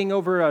fighting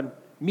over a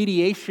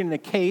mediation in a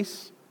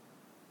case.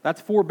 That's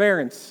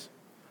forbearance.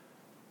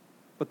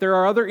 But there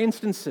are other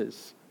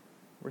instances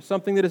or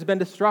something that has been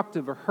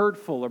destructive or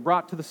hurtful or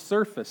brought to the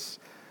surface.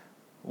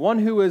 One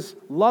who is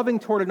loving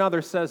toward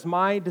another says,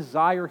 my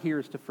desire here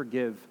is to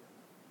forgive.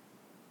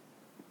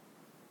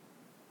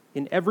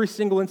 In every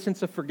single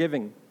instance of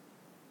forgiving,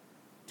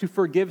 to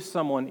forgive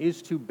someone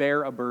is to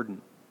bear a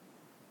burden.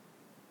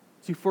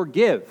 To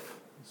forgive,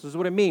 this is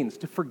what it means.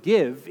 To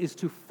forgive is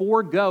to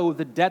forego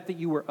the debt that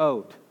you were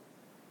owed.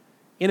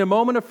 In a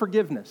moment of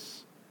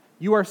forgiveness,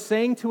 you are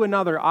saying to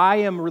another, I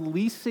am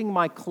releasing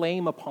my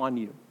claim upon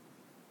you.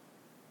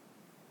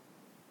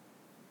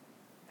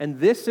 And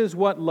this is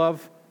what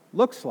love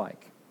looks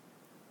like.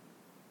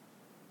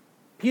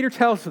 Peter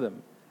tells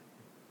them,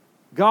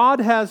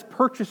 God has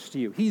purchased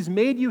you. He's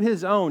made you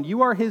his own.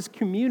 You are his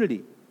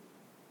community.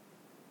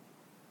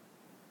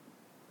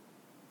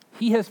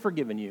 He has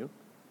forgiven you.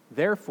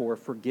 Therefore,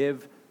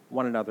 forgive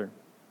one another.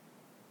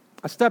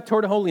 A step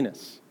toward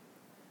holiness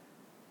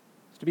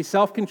is to be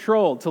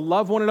self-controlled, to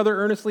love one another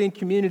earnestly in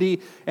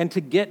community, and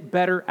to get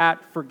better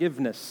at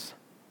forgiveness.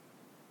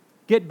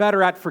 Get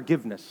better at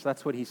forgiveness.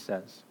 That's what he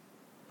says.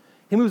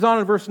 He moves on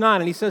in verse 9,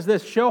 and he says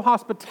this, show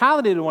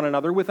hospitality to one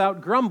another without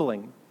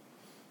grumbling.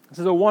 This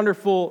is a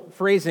wonderful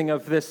phrasing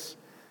of this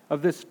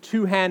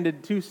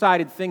two-handed,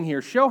 two-sided thing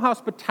here. Show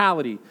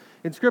hospitality.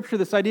 In Scripture,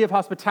 this idea of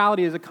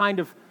hospitality is a kind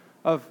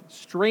of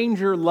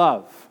stranger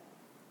love.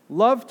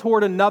 Love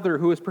toward another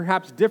who is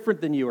perhaps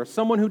different than you, or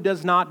someone who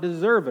does not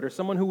deserve it, or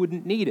someone who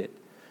wouldn't need it.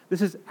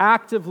 This is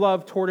active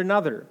love toward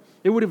another.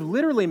 It would have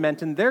literally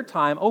meant in their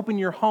time, open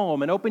your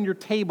home and open your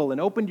table and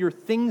open your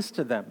things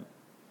to them.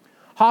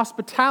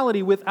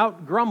 Hospitality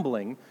without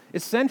grumbling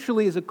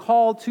essentially is a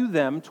call to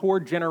them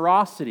toward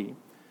generosity.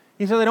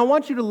 He said, I don't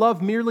want you to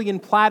love merely in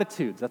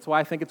platitudes. That's why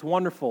I think it's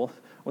wonderful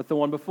with the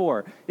one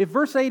before. If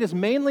verse 8 is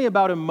mainly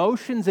about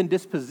emotions and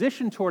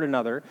disposition toward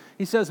another,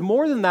 he says,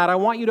 more than that, I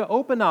want you to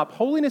open up.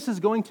 Holiness is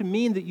going to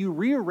mean that you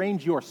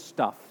rearrange your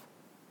stuff.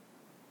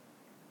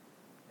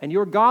 And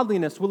your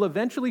godliness will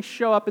eventually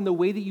show up in the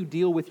way that you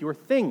deal with your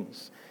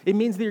things. It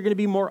means that you're going to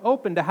be more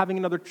open to having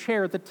another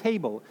chair at the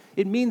table.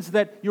 It means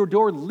that your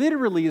door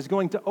literally is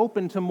going to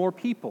open to more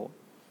people.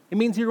 It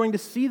means you're going to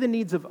see the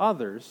needs of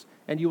others,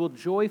 and you will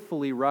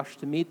joyfully rush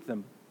to meet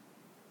them.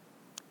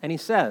 And he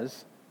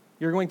says,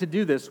 you're going to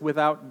do this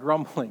without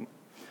grumbling.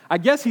 I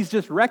guess he's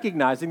just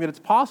recognizing that it's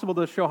possible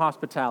to show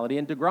hospitality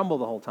and to grumble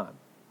the whole time.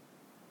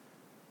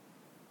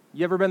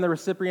 You ever been the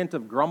recipient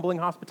of grumbling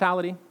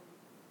hospitality?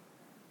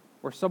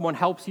 Where someone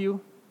helps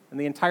you, and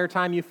the entire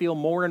time you feel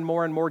more and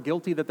more and more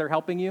guilty that they're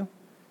helping you,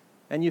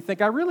 and you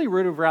think, I really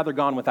would have rather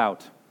gone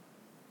without.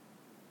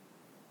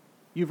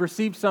 You've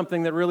received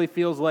something that really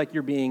feels like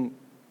you're being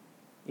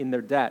in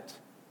their debt.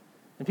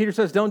 And Peter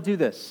says, don't do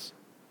this.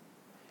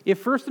 If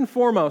first and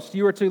foremost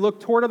you are to look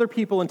toward other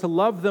people and to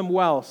love them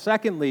well,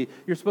 secondly,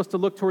 you're supposed to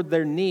look toward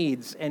their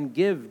needs and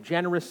give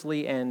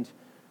generously and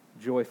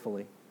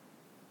joyfully.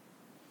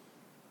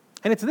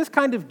 And it's this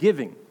kind of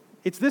giving,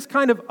 it's this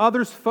kind of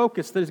others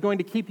focus that is going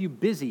to keep you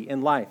busy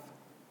in life.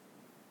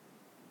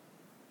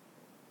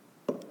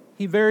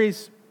 He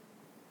varies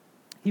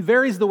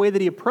the way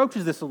that he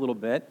approaches this a little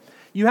bit.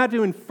 You had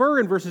to infer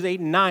in verses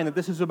 8 and 9 that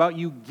this is about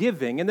you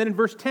giving. And then in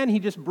verse 10, he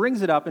just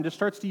brings it up and just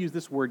starts to use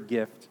this word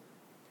gift.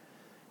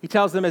 He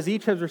tells them, as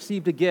each has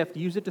received a gift,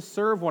 use it to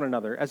serve one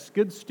another as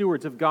good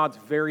stewards of God's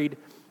varied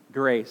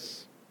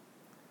grace.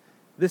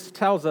 This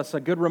tells us a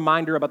good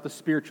reminder about the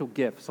spiritual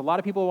gifts. A lot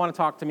of people want to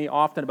talk to me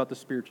often about the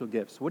spiritual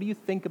gifts. What do you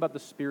think about the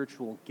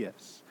spiritual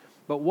gifts?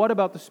 But what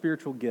about the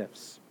spiritual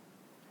gifts?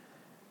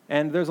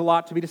 And there's a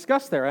lot to be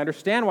discussed there. I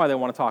understand why they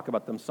want to talk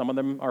about them. Some of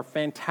them are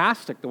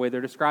fantastic the way they're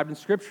described in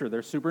Scripture.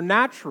 They're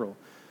supernatural.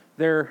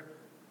 They're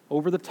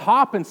over the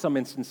top in some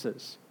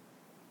instances.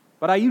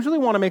 But I usually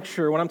want to make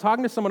sure when I'm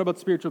talking to someone about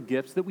spiritual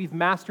gifts that we've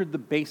mastered the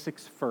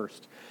basics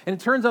first. And it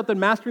turns out that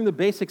mastering the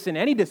basics in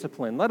any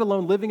discipline, let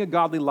alone living a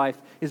godly life,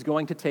 is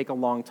going to take a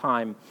long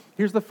time.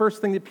 Here's the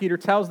first thing that Peter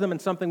tells them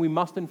and something we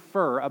must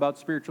infer about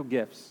spiritual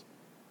gifts.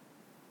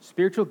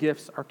 Spiritual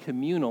gifts are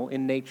communal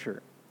in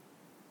nature.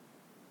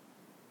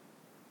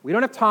 We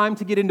don't have time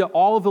to get into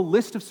all of the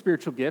list of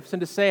spiritual gifts and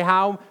to say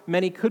how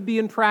many could be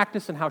in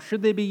practice and how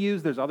should they be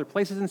used. There's other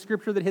places in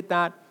Scripture that hit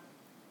that.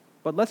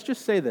 But let's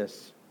just say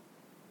this.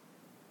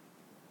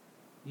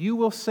 You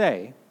will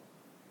say,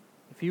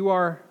 if you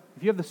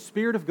have the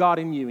Spirit of God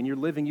in you and you're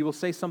living, you will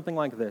say something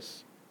like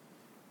this.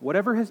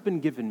 Whatever has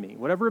been given me,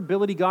 whatever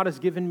ability God has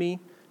given me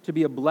to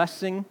be a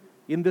blessing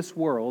in this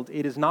world,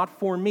 it is not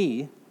for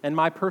me and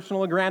my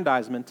personal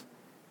aggrandizement.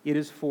 It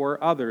is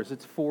for others.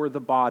 It's for the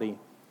body.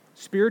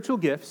 Spiritual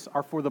gifts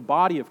are for the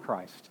body of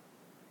Christ,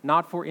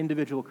 not for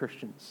individual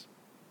Christians.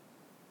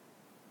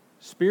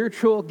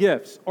 Spiritual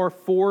gifts are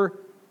for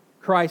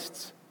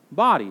Christ's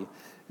body.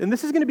 And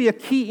this is going to be a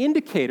key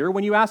indicator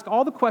when you ask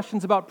all the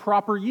questions about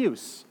proper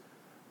use.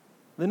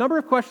 The number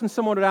of questions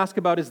someone would ask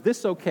about, is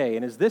this okay?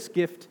 And is this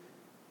gift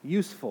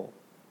useful?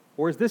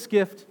 Or is this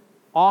gift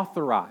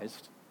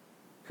authorized?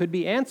 Could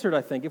be answered,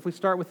 I think, if we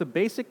start with the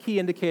basic key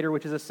indicator,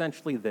 which is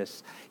essentially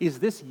this. Is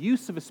this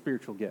use of a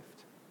spiritual gift?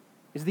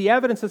 Is the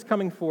evidence that's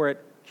coming for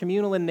it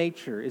communal in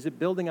nature? Is it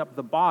building up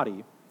the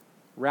body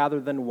rather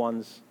than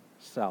one's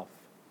self.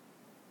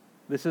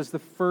 This is the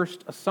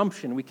first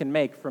assumption we can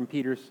make from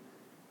Peter's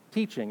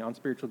teaching on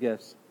spiritual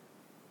gifts.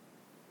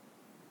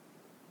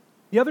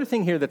 The other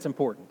thing here that's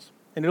important,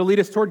 and it'll lead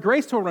us toward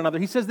grace toward one another,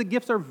 he says the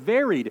gifts are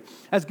varied.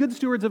 As good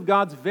stewards of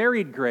God's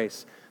varied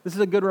grace, this is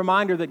a good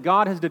reminder that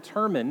God has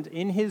determined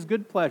in his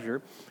good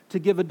pleasure to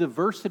give a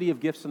diversity of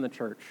gifts in the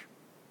church.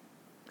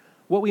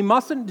 What we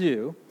mustn't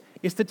do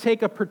is to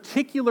take a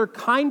particular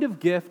kind of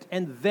gift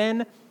and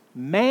then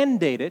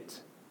mandate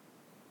it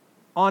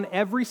on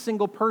every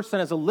single person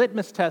as a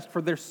litmus test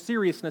for their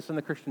seriousness in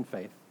the Christian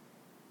faith.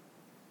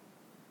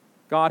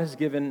 God has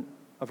given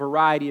a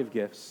variety of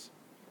gifts.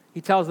 He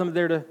tells them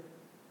they're to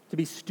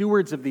be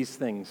stewards of these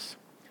things.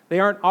 They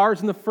aren't ours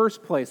in the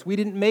first place. We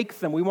didn't make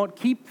them. We won't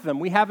keep them.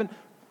 We haven't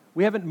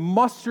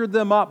mustered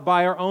them up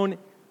by our own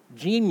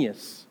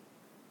genius.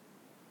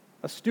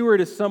 A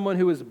steward is someone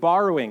who is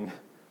borrowing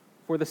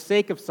for the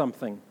sake of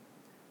something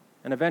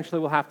and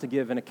eventually will have to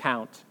give an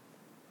account.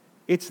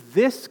 It's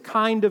this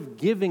kind of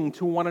giving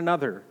to one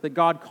another that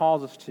God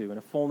calls us to in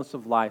a fullness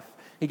of life.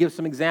 He gives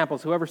some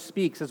examples. Whoever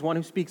speaks as one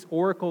who speaks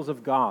oracles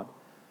of God.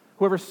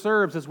 Whoever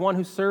serves as one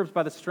who serves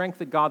by the strength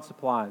that God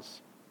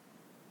supplies.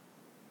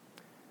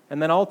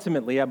 And then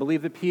ultimately, I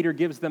believe that Peter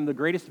gives them the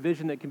greatest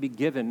vision that can be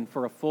given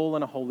for a full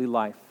and a holy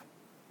life.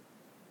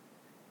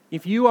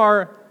 If you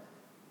are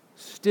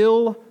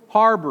still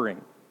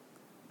harboring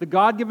the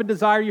God-given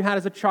desire you had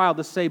as a child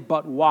to say,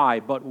 but why,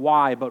 but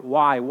why, but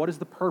why? What is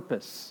the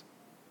purpose?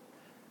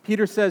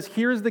 Peter says,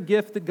 here is the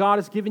gift that God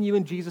has given you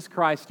in Jesus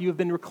Christ. You have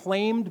been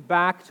reclaimed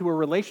back to a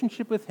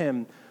relationship with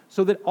him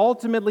so that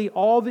ultimately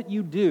all that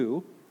you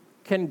do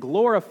can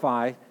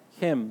glorify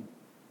him.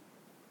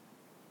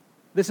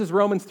 This is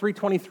Romans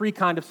 3:23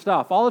 kind of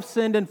stuff. All have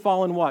sinned and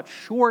fallen what?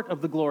 Short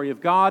of the glory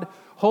of God.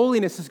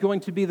 Holiness is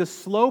going to be the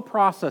slow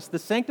process, the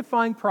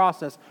sanctifying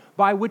process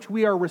by which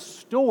we are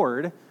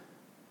restored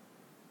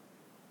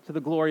to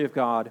the glory of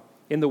God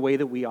in the way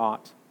that we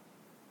ought.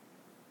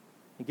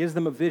 He gives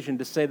them a vision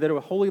to say that a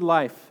holy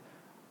life,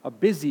 a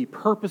busy,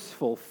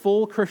 purposeful,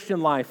 full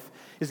Christian life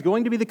is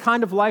going to be the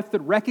kind of life that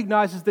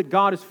recognizes that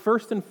God is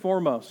first and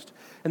foremost,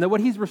 and that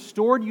what he's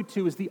restored you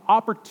to is the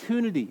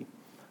opportunity,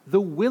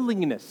 the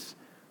willingness,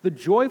 the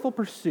joyful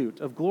pursuit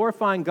of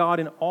glorifying God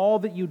in all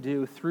that you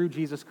do through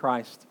Jesus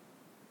Christ.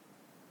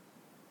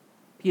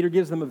 Peter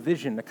gives them a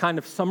vision, a kind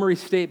of summary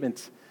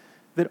statement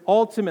that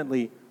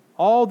ultimately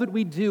all that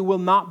we do will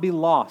not be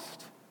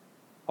lost.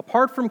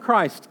 Apart from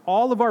Christ,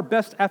 all of our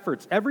best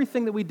efforts,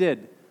 everything that we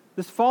did,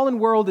 this fallen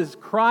world is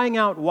crying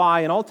out why,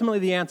 and ultimately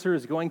the answer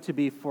is going to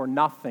be for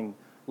nothing,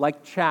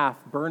 like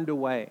chaff burned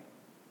away.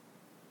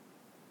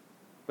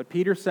 But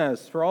Peter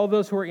says, for all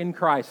those who are in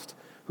Christ,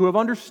 who have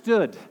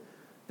understood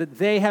that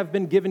they have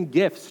been given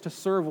gifts to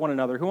serve one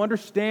another, who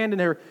understand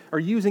and are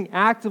using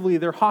actively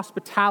their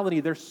hospitality,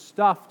 their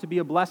stuff to be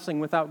a blessing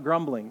without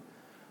grumbling,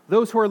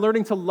 those who are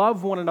learning to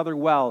love one another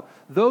well,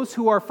 those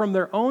who are from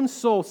their own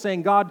soul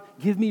saying, God,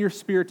 give me your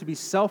spirit to be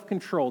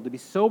self-controlled, to be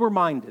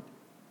sober-minded.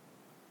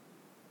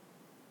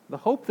 The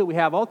hope that we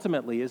have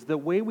ultimately is the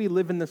way we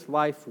live in this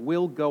life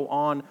will go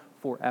on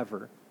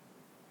forever.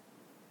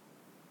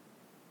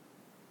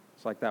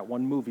 It's like that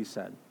one movie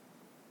said.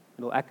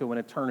 It'll echo in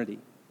eternity.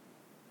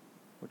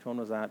 Which one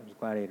was that? It was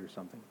Gladiator or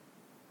something.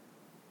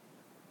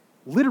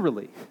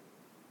 Literally,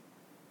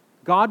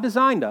 God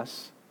designed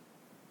us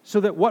so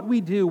that what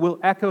we do will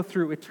echo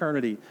through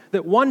eternity.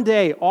 That one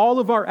day, all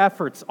of our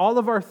efforts, all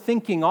of our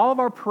thinking, all of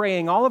our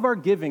praying, all of our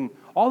giving,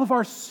 all of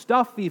our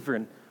stuff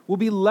even, will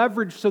be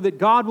leveraged so that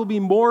God will be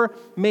more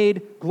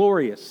made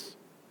glorious.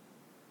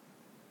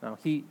 Now,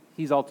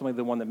 he's ultimately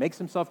the one that makes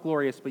himself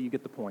glorious, but you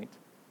get the point.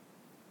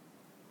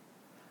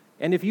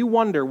 And if you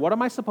wonder, what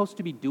am I supposed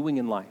to be doing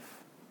in life?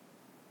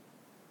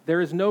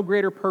 There is no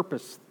greater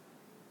purpose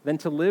than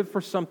to live for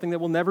something that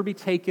will never be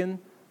taken,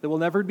 that will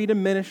never be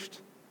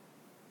diminished,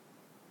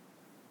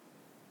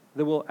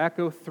 that will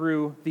echo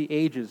through the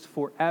ages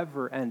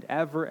forever and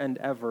ever and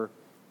ever.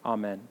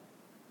 Amen.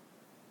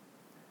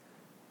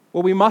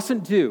 What we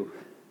mustn't do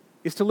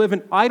is to live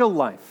an idle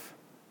life.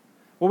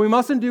 What we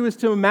mustn't do is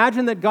to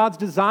imagine that God's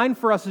design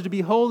for us is to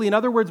be holy. In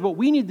other words, what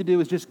we need to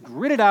do is just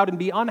grit it out and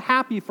be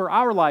unhappy for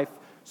our life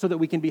so that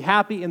we can be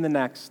happy in the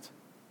next.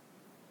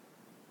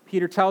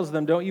 Peter tells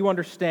them, don't you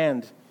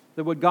understand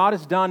that what God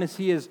has done is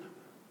he has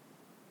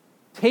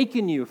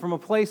taken you from a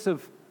place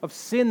of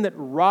sin that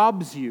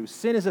robs you.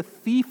 Sin is a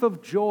thief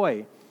of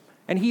joy.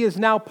 And he has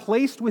now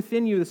placed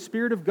within you the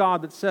Spirit of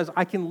God that says,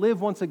 I can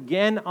live once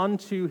again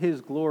unto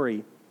his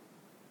glory.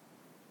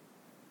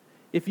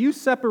 If you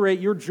separate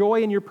your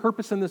joy and your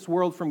purpose in this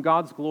world from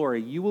God's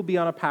glory, you will be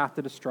on a path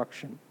to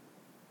destruction.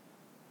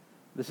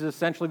 This is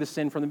essentially the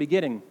sin from the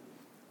beginning.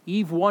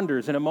 Eve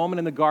wonders in a moment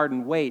in the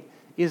garden, wait,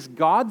 is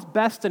God's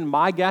best and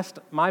my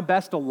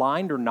best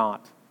aligned or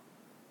not?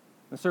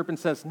 The serpent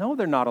says, no,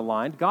 they're not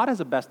aligned. God has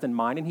a best in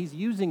mind, and he's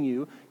using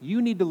you.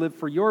 You need to live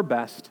for your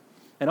best.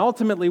 And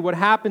ultimately, what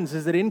happens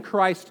is that in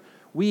Christ,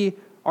 we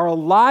are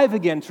alive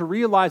again to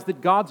realize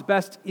that God's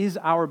best is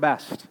our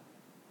best.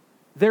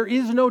 There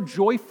is no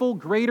joyful,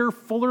 greater,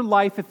 fuller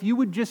life if you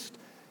would just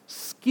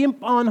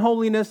skimp on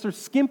holiness or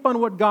skimp on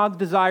what God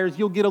desires,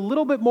 you'll get a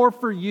little bit more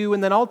for you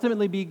and then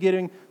ultimately be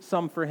getting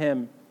some for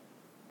Him.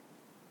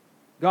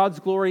 God's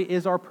glory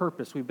is our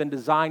purpose. We've been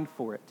designed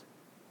for it.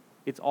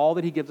 It's all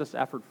that He gives us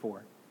effort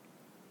for.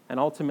 And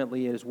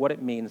ultimately, it is what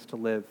it means to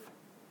live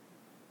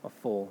a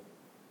full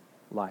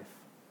life.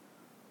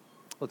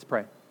 Let's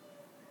pray.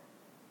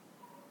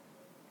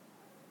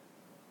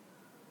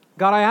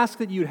 God, I ask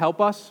that you'd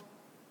help us.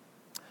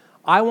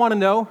 I want to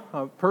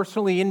know,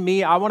 personally in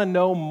me, I want to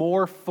know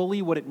more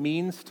fully what it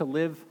means to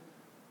live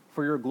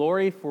for your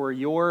glory, for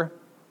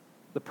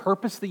the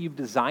purpose that you've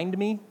designed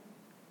me.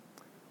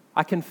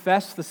 I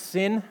confess the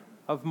sin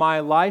of my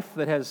life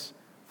that has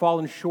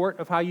fallen short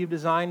of how you've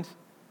designed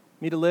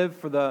me to live,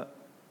 for the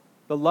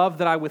love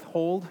that I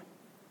withhold,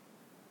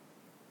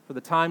 for the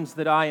times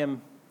that I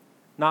am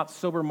not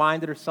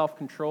sober-minded or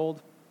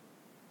self-controlled.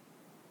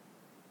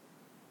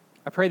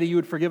 I pray that you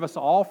would forgive us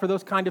all for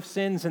those kind of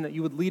sins and that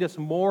you would lead us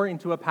more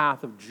into a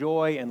path of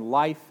joy and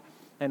life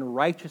and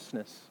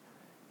righteousness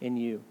in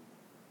you.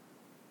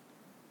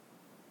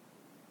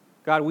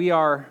 God, we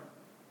are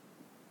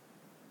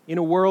in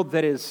a world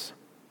that is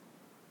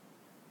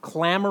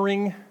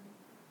clamoring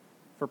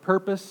for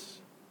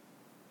purpose.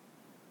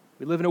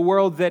 We live in a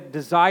world that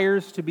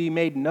desires to be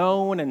made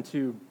known and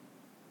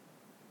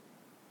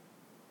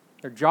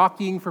they're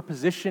jockeying for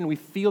position. We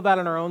feel that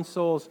in our own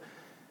souls.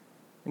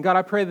 And God,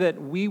 I pray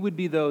that we would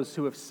be those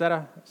who have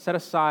set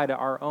aside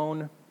our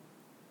own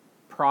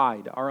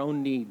pride, our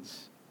own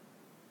needs,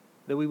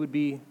 that we would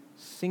be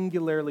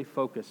singularly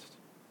focused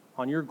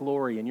on your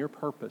glory and your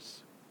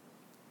purpose,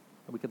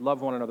 that we could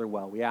love one another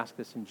well. We ask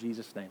this in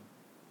Jesus' name.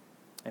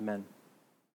 Amen.